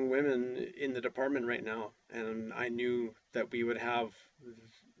strong young women in the department right now, and I knew that we would have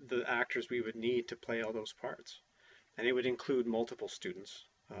the actors we would need to play all those parts, and it would include multiple students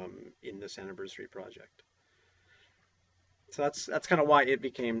in this anniversary project. So that's kind of why it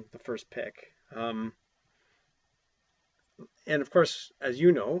became the first pick. And of course, as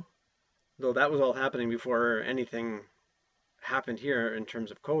you know, though that was all happening before anything happened here in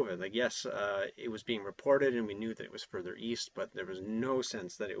terms of COVID. Like, yes, it was being reported and we knew that it was further east, but there was no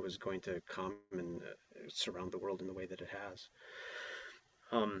sense that it was going to come and surround the world in the way that it has.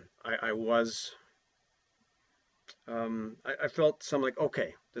 I felt some like,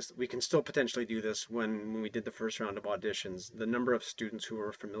 okay, we can still potentially do this. When we did the first round of auditions, the number of students who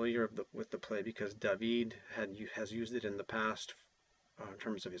were familiar with the play, because David has used it in the past in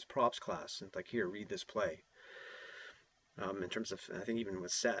terms of his props class, and like, here, read this play. In terms of, I think even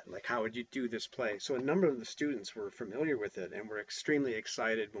with set, like, how would you do this play? So a number of the students were familiar with it and were extremely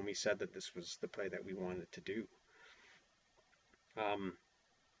excited when we said that this was the play that we wanted to do.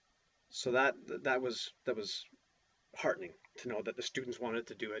 So that was heartening to know that the students wanted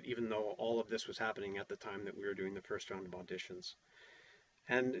to do it, even though all of this was happening at the time that we were doing the first round of auditions.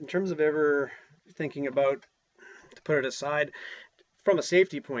 And in terms of ever thinking about, to put it aside, from a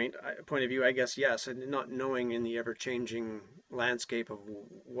safety point of view, I guess yes, and not knowing in the ever-changing landscape of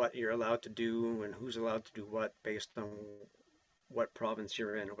what you're allowed to do and who's allowed to do what based on what province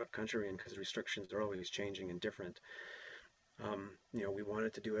you're in or what country you're in, because restrictions are always changing and different. We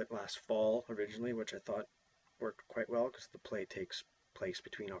wanted to do it last fall originally, which I thought worked quite well because the play takes place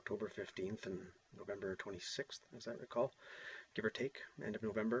between October 15th and November 26th, as I recall, give or take, end of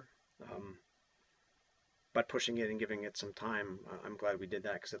November. But pushing it and giving it some time, I'm glad we did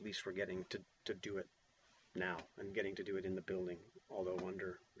that, because at least we're getting to do it now and getting to do it in the building, although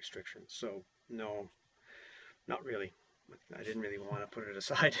under restrictions. So no, not really. I didn't really want to put it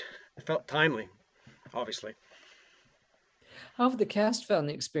aside. It felt timely, obviously. How have the cast found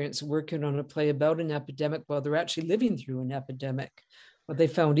the experience of working on a play about an epidemic while they're actually living through an epidemic? What they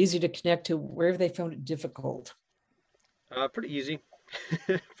found easy to connect to, where they found it difficult? Pretty easy.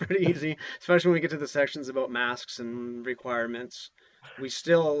 Pretty easy, especially when we get to the sections about masks and requirements. We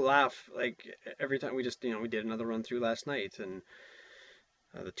still laugh like every time. We just, we did another run through last night, and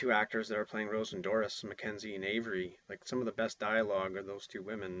the two actors that are playing Rose and Doris, Mackenzie and Avery, like, some of the best dialogue are those two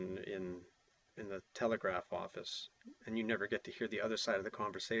women in the telegraph office, and you never get to hear the other side of the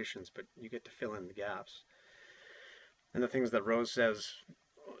conversations, but you get to fill in the gaps. And the things that Rose says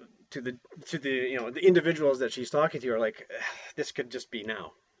to the the individuals that she's talking to are like, this could just be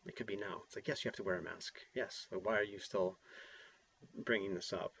now. It could be now. It's like, yes, you have to wear a mask. Yes, but why are you still bringing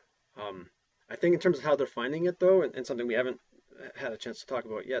this up? I think in terms of how they're finding it, though, and something we haven't had a chance to talk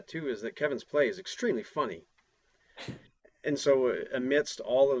about yet too, is that Kevin's play is extremely funny. And so amidst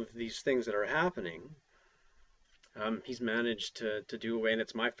all of these things that are happening, he's managed to do away, and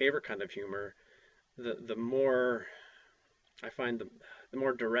it's my favorite kind of humor. The more I find the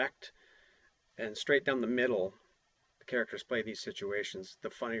more direct and straight down the middle the characters play these situations, the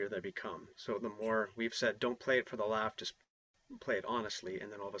funnier they become. So the more we've said, don't play it for the laugh, just play it honestly,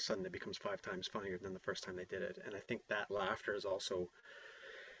 and then all of a sudden it becomes 5 times funnier than the first time they did it. And I think that laughter is also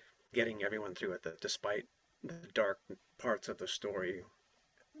getting everyone through it, that despite the dark parts of the story,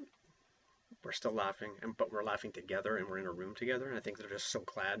 we're still laughing, but we're laughing together, and we're in a room together. And I think they're just so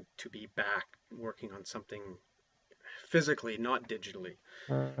glad to be back working on something physically, not digitally.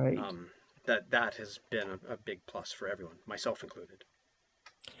 Right. That has been a big plus for everyone, myself included.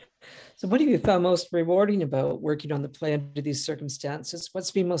 So what have you found most rewarding about working on the play under these circumstances? What's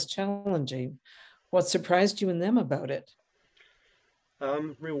been most challenging? What surprised you and them about it?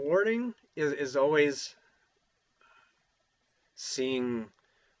 Rewarding is always seeing,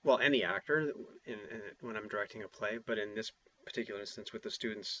 well, any actor when I'm directing a play, but in this particular instance with the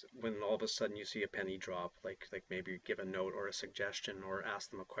students, when all of a sudden you see a penny drop, like maybe give a note or a suggestion or ask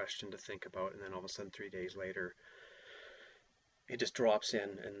them a question to think about, and then all of a sudden 3 days later it just drops in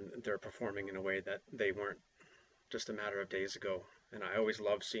and they're performing in a way that they weren't just a matter of days ago. And I always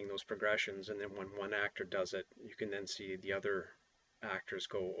love seeing those progressions. And then when one actor does it, you can then see the other actors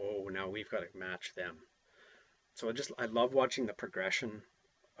go, oh, now we've got to match them. So I love watching the progression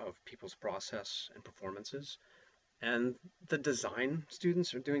of people's process and performances. And the design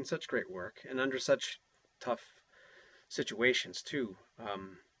students are doing such great work and under such tough situations too.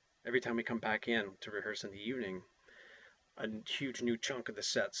 Every time we come back in to rehearse in the evening, a huge new chunk of the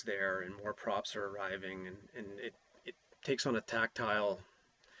set's there and more props are arriving, and it takes on a tactile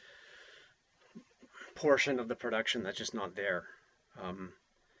portion of the production that's just not there.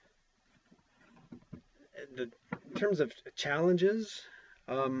 In terms of challenges,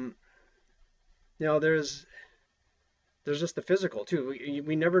 there's just the physical too.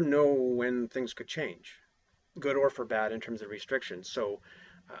 We never know when things could change, good or for bad in terms of restrictions. So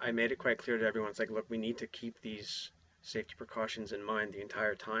I made it quite clear to everyone, it's like, look, we need to keep these safety precautions in mind the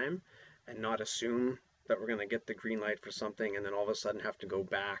entire time and not assume that we're going to get the green light for something and then all of a sudden have to go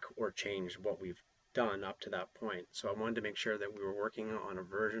back or change what we've done up to that point. So I wanted to make sure that we were working on a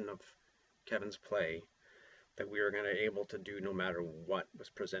version of Kevin's play that we were going to be able to do no matter what was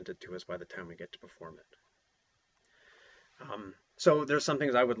presented to us by the time we get to perform it. So there's some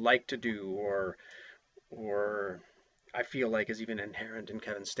things I would like to do, or I feel like is even inherent in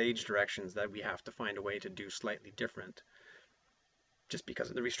Kevin's stage directions that we have to find a way to do slightly different, just because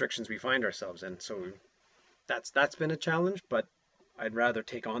of the restrictions we find ourselves in. So that's been a challenge, but I'd rather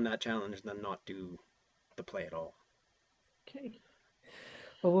take on that challenge than not do the play at all. Okay.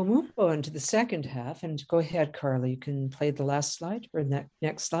 Well, we'll move on to the second half, and go ahead, Carly. You can play the last slide or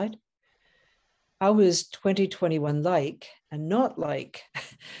next slide. How was 2021 like and not like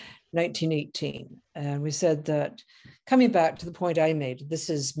 1918? And we said that, coming back to the point I made, this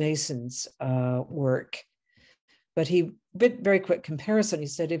is Mason's work, but he did very quick comparison. He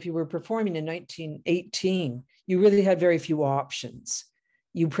said, if you were performing in 1918, you really had very few options.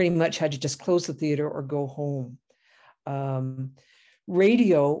 You pretty much had to just close the theater or go home.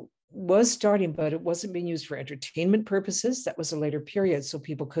 Radio was starting, but it wasn't being used for entertainment purposes. That was a later period, so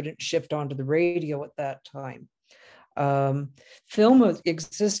people couldn't shift onto the radio at that time. Film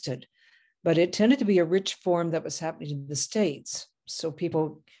existed, but it tended to be a rich form that was happening in the States. So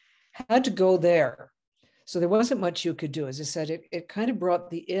people had to go there. So there wasn't much you could do. As I said, it kind of brought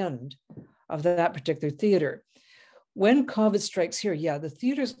the end of that particular theater. When COVID strikes here, yeah, the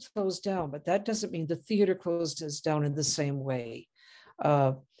theater's closed down, but that doesn't mean the theater closes down in the same way.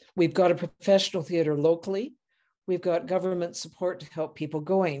 We've got a professional theater locally. We've got government support to help people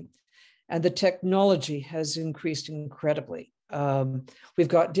going. And the technology has increased incredibly. We've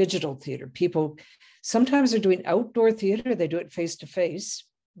got digital theater. People sometimes are doing outdoor theater. They do it face-to-face,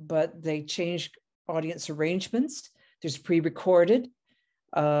 but they change audience arrangements. There's pre-recorded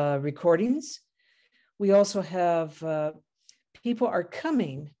recordings. We also have people are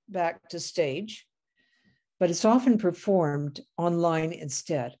coming back to stage, but it's often performed online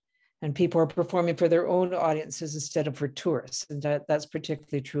instead. And people are performing for their own audiences instead of for tourists. And that's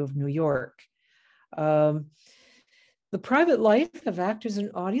particularly true of New York. The private life of actors and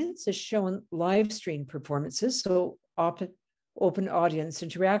audience is shown live stream performances. So open audience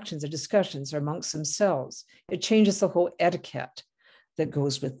interactions and discussions are amongst themselves. It changes the whole etiquette that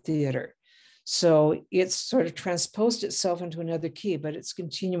goes with theater. So it's sort of transposed itself into another key, but it's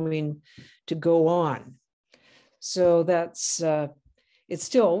continuing to go on. So that's, it's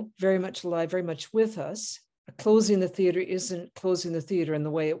still very much alive, very much with us. Closing the theater isn't closing the theater in the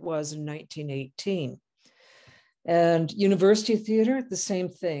way it was in 1918. And university theater, the same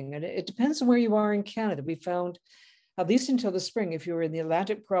thing. And it depends on where you are in Canada. We found, at least until the spring, if you were in the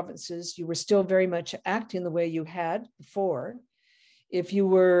Atlantic provinces, you were still very much acting the way you had before. If you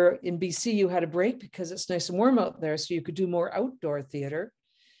were in BC, you had a break because it's nice and warm out there, so you could do more outdoor theater.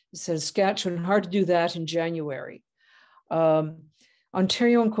 Saskatchewan, hard to do that in January.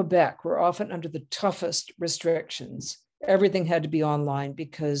 Ontario and Quebec were often under the toughest restrictions. Everything had to be online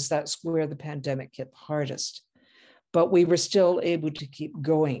because that's where the pandemic hit hardest. But we were still able to keep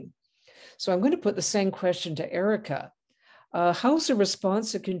going. So I'm going to put the same question to Erica. How's the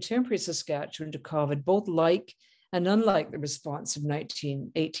response of contemporary Saskatchewan to COVID, both like and unlike the response of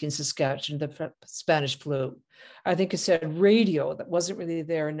 1918 Saskatchewan, the Spanish flu? I think it said radio that wasn't really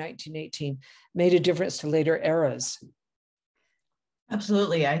there in 1918 made a difference to later eras.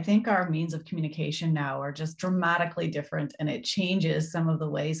 Absolutely. I think our means of communication now are just dramatically different, and it changes some of the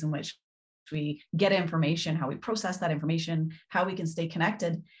ways in which we get information, how we process that information, how we can stay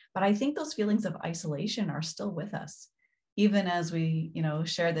connected. But I think those feelings of isolation are still with us. Even as we,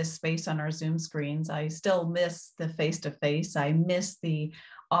 share this space on our Zoom screens, I still miss the face-to-face. I miss the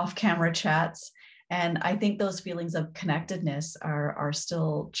off-camera chats. And I think those feelings of connectedness are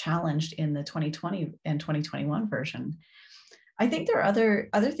still challenged in the 2020 and 2021 version. I think there are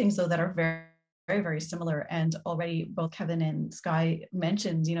other things though that are very similar. And already both Kevin and Sky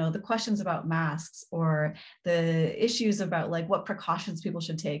mentioned, the questions about masks or the issues about like what precautions people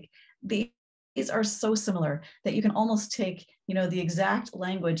should take. These are so similar that you can almost take, the exact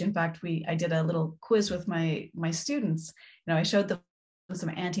language. In fact, I did a little quiz with my students. I showed them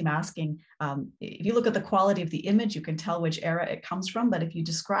some anti-masking. If you look at the quality of the image, you can tell which era it comes from. But if you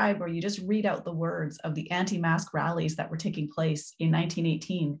describe or you just read out the words of the anti-mask rallies that were taking place in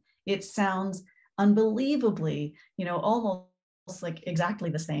 1918, it sounds unbelievably, almost like exactly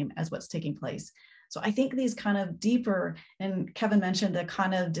the same as what's taking place. So I think these kind of deeper, and Kevin mentioned the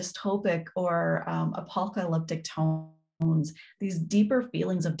kind of dystopic or apocalyptic tones, these deeper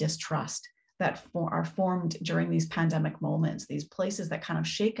feelings of distrust that are formed during these pandemic moments, these places that kind of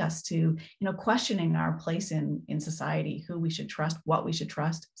shake us to, questioning our place in society, who we should trust, what we should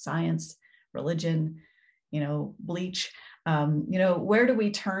trust, science, religion, bleach, where do we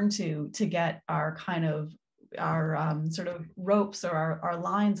turn to get our kind of, our sort of ropes or our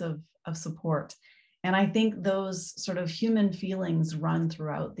lines of support. And I think those sort of human feelings run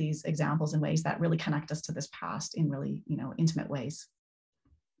throughout these examples in ways that really connect us to this past in really, intimate ways.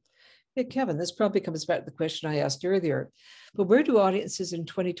 Yeah, Kevin, this probably comes back to the question I asked earlier, but where do audiences in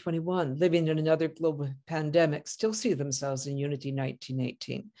 2021 living in another global pandemic still see themselves in Unity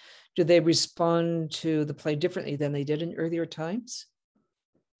 1918? Do they respond to the play differently than they did in earlier times?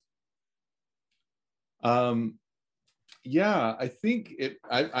 Yeah, I think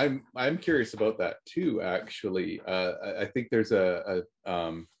I'm curious about that too. Actually, I think there's an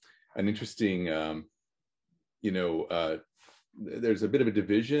interesting, there's a bit of a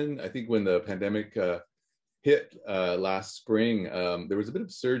division. I think when the pandemic hit last spring, there was a bit of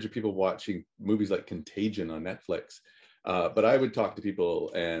a surge of people watching movies like Contagion on Netflix. But I would talk to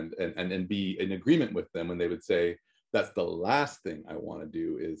people and be in agreement with them when they would say, that's the last thing I want to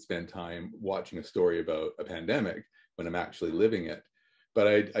do is spend time watching a story about a pandemic when I'm actually living it.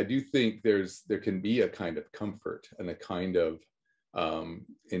 But I do think there can be a kind of comfort and a kind of,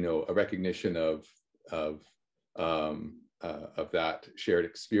 a recognition of that shared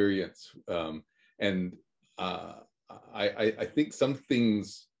experience. I think some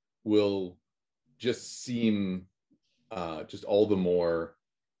things will just seem just all the more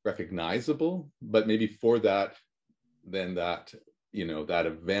recognizable, but maybe for that, then that, that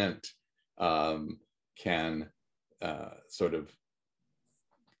event can sort of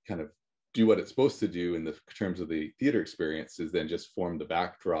kind of do what it's supposed to do in the terms of the theater experience, is then just form the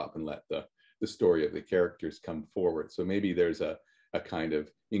backdrop and let the story of the characters come forward. So maybe there's a kind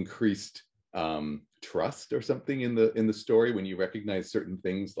of increased trust or something in the story when you recognize certain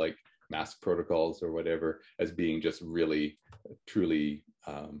things like mask protocols or whatever as being just really truly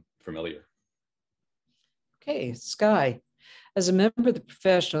familiar. Okay, Sky, as a member of the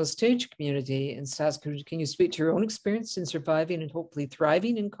professional stage community in Saskatoon, can you speak to your own experience in surviving and hopefully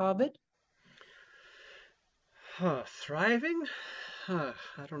thriving in COVID? Thriving? I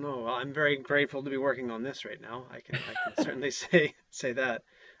don't know. I'm very grateful to be working on this right now. I can certainly say that.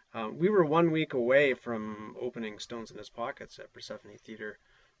 We were 1 week away from opening Stones in His Pockets at Persephone Theatre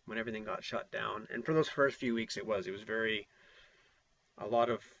when everything got shut down. And for those first few weeks, it was a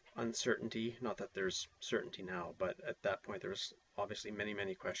lot of uncertainty. Not that there's certainty now, but at that point, there was obviously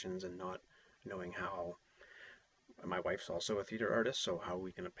many questions and not knowing how. My wife's also a theater artist, so how are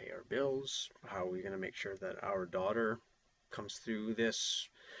we going to pay our bills? How are we going to make sure that our daughter comes through this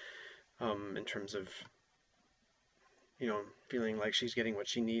in terms of, feeling like she's getting what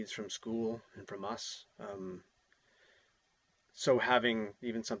she needs from school and from us. So having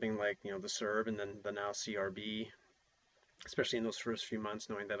even something like, the CERB and then the now CRB, especially in those first few months,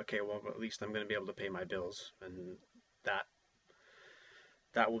 knowing that, okay, well, at least I'm going to be able to pay my bills, and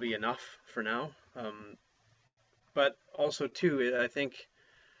that will be enough for now. But also, too, I think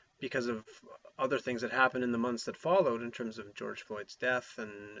because of other things that happened in the months that followed in terms of George Floyd's death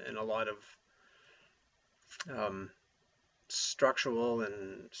and a lot of structural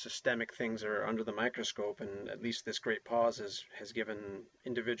and systemic things are under the microscope, and at least this great pause has given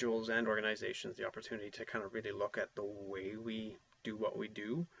individuals and organizations the opportunity to kind of really look at the way we do what we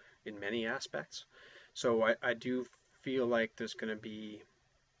do in many aspects. So I do feel like there's going to be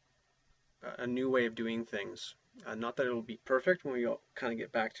a new way of doing things. Not that it'll be perfect when we all kind of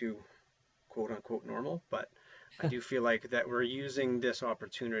get back to quote unquote normal, but I do feel like that we're using this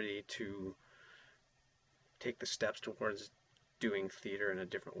opportunity to take the steps towards doing theater in a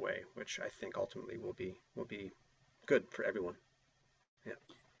different way, which I think ultimately will be good for everyone. Yeah.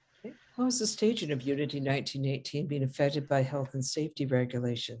 Okay. How is the staging of Unity 1918 being affected by health and safety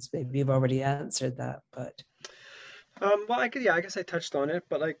regulations? Maybe you've already answered that, but. Well, I guess I touched on it,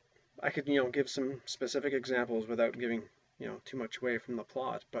 but I could, give some specific examples without giving, too much away from the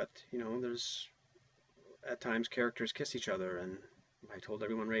plot. But, there's at times characters kiss each other, and I told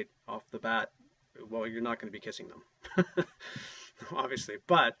everyone right off the bat, well, you're not going to be kissing them, obviously,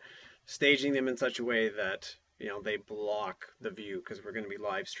 but staging them in such a way that, they block the view because we're going to be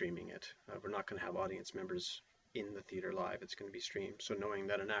live streaming it. We're not going to have audience members in the theater live. It's going to be streamed. So knowing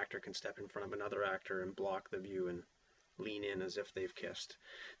that an actor can step in front of another actor and block the view and lean in as if they've kissed,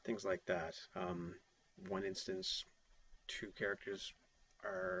 things like that. One instance, two characters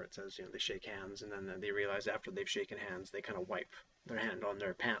it says, they shake hands, and then they realize after they've shaken hands, they kind of wipe their hand on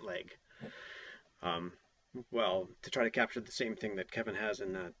their pant leg. Well, to try to capture the same thing that Kevin has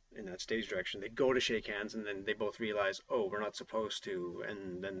in that stage direction, they go to shake hands, and then they both realize, oh, we're not supposed to,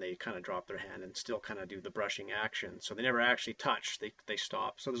 and then they kind of drop their hand and still kind of do the brushing action. So they never actually touch. They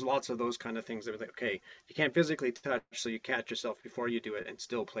stop. So there's lots of those kind of things that are like, okay, you can't physically touch, so you catch yourself before you do it and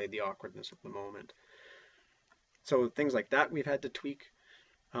still play the awkwardness of the moment. So things like that we've had to tweak.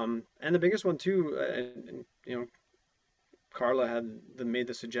 And the biggest one too, Carla made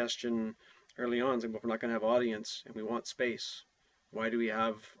the suggestion early on, saying, well, we're not going to have audience and we want space. Why do we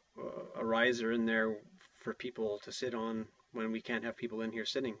have a riser in there for people to sit on when we can't have people in here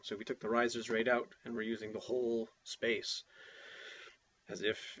sitting? So we took the risers right out, and we're using the whole space as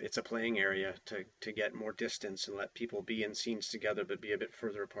if it's a playing area to get more distance and let people be in scenes together but be a bit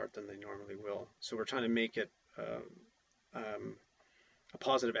further apart than they normally will. So we're trying to make it a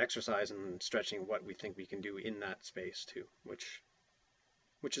positive exercise in stretching what we think we can do in that space too, which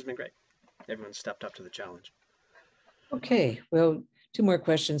has been great. Everyone stepped up to the challenge. Okay, well, two more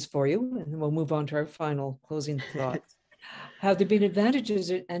questions for you, and then we'll move on to our final closing thoughts. Have there been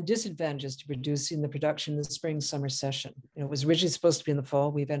advantages and disadvantages to producing the production in the spring-summer session? It was originally supposed to be in the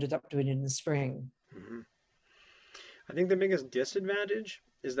fall. We've ended up doing it in the spring. Mm-hmm. I think the biggest disadvantage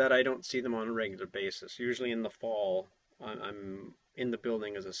is that I don't see them on a regular basis. Usually in the fall, I'm in the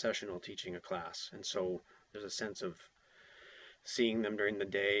building as a sessional teaching a class, and so there's a sense of seeing them during the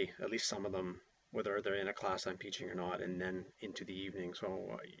day, at least some of them, whether they're in a class I'm teaching or not, and then into the evening.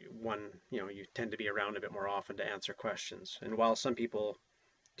 So you tend to be around a bit more often to answer questions. And while some people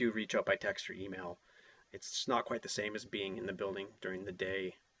do reach out by text or email, it's not quite the same as being in the building during the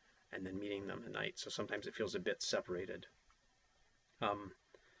day and then meeting them at night. So sometimes it feels a bit separated.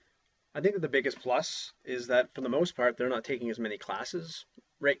 I think that the biggest plus is that for the most part, they're not taking as many classes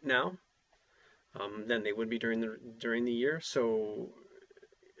right now than they would be during the year. So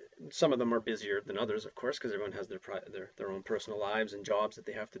some of them are busier than others, of course, because everyone has their own personal lives and jobs that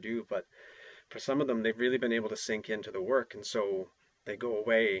they have to do. But for some of them, they've really been able to sink into the work, and so they go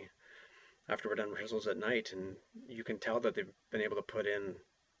away after we're done rehearsals at night, and you can tell that they've been able to put in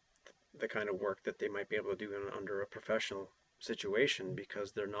the kind of work that they might be able to do under a professional situation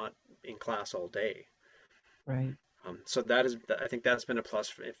because they're not in class all day. Right. So I think that's been a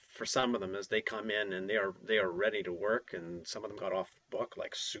plus for some of them, as they come in and they are ready to work, and some of them got off the book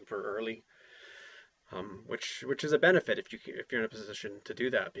like super early, which is a benefit if you're in a position to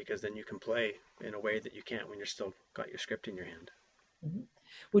do that, because then you can play in a way that you can't when you're still got your script in your hand. Mm-hmm.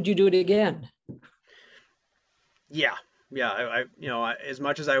 Would you do it again? Yeah. As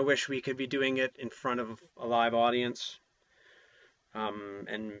much as I wish we could be doing it in front of a live audience,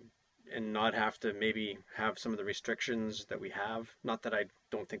 and not have to maybe have some of the restrictions that we have. Not that I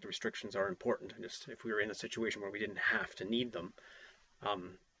don't think the restrictions are important, just if we were in a situation where we didn't have to need them.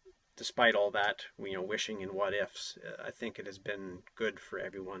 Despite all that, wishing and what ifs, I think it has been good for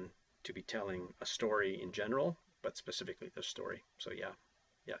everyone to be telling a story in general, but specifically this story. So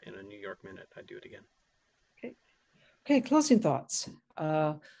yeah, in a New York minute, I'd do it again. Okay, closing thoughts.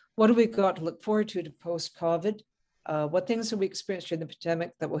 What have we got to look forward to post-COVID? What things have we experienced during the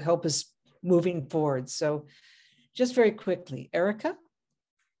pandemic that will help us moving forward? So just very quickly, Erica?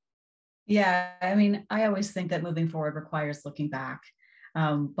 Yeah, I mean, I always think that moving forward requires looking back.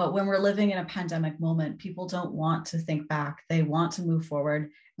 But when we're living in a pandemic moment, people don't want to think back. They want to move forward.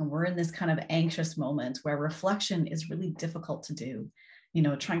 And we're in this kind of anxious moment where reflection is really difficult to do,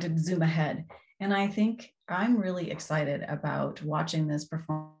 trying to zoom ahead. And I think I'm really excited about watching this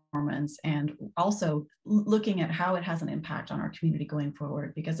performance and also looking at how it has an impact on our community going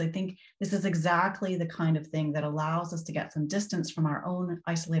forward, because I think this is exactly the kind of thing that allows us to get some distance from our own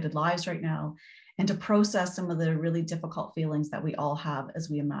isolated lives right now and to process some of the really difficult feelings that we all have as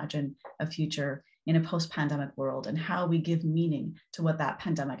we imagine a future in a post-pandemic world, and how we give meaning to what that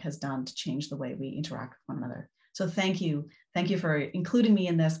pandemic has done to change the way we interact with one another. So thank you thank you for including me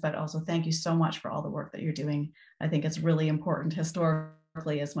in this, but also thank you so much for all the work that you're doing. I think it's really important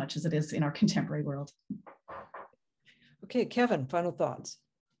historically as much as it is in our contemporary world. Okay, Kevin, final thoughts.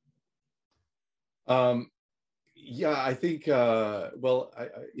 Yeah, I think, well,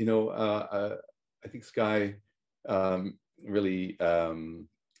 I think Sky really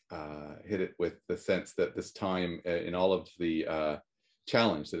hit it with the sense that this time in all of the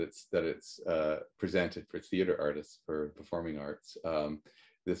challenge that it's presented for theater artists, for performing arts,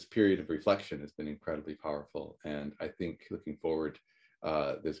 this period of reflection has been incredibly powerful. And I think looking forward,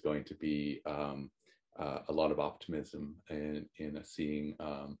 there's going to be a lot of optimism in seeing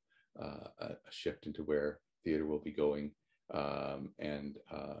a shift into where theater will be going, and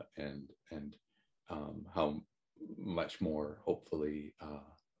how much more hopefully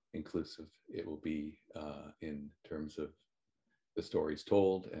inclusive it will be in terms of the stories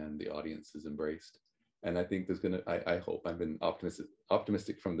told and the audience is embraced. And I think there's gonna, I hope, I've been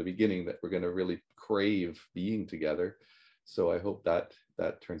optimistic from the beginning that we're gonna really crave being together. So I hope that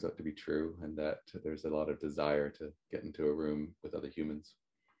that turns out to be true, and that there's a lot of desire to get into a room with other humans.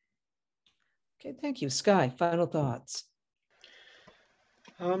 Okay, thank you. Sky, final thoughts.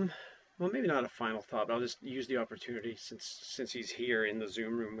 Well, maybe not a final thought, but I'll just use the opportunity since he's here in the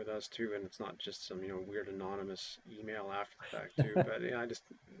Zoom room with us too, and it's not just some weird anonymous email after the fact too. But I just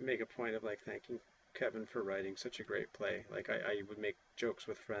make a point of like thanking Kevin for writing such a great play. Like I would make jokes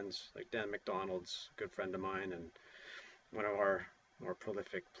with friends, like Dan McDonald's a good friend of mine and one of our more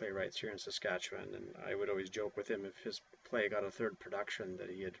prolific playwrights here in Saskatchewan, and I would always joke with him if his play got a third production that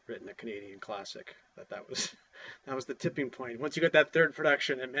he had written a Canadian classic. That was that was the tipping point. Once you got that third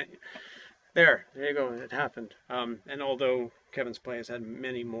production, it meant there you go, it happened. And although Kevin's play has had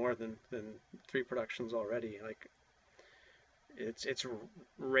many more than 3 productions already, like it's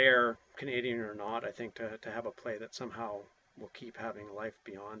rare, Canadian or not, I think, to have a play that somehow will keep having a life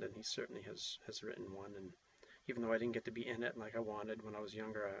beyond, and he certainly has written one. And even though I didn't get to be in it like I wanted when I was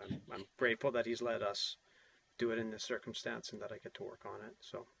younger, I'm grateful that he's let us do it in this circumstance and that I get to work on it.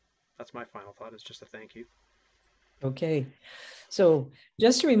 So that's my final thought, is just a thank you. Okay, so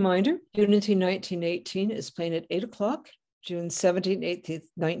just a reminder, Unity 1918 is playing at 8 o'clock, June 17th, 18th,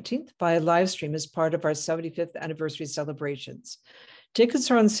 19th, via live stream as part of our 75th anniversary celebrations.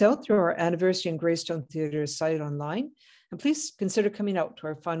 Tickets are on sale through our Anniversary and Greystone Theatre site online, and please consider coming out to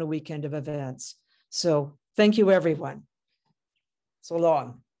our final weekend of events. So thank you, everyone. So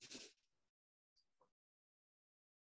long.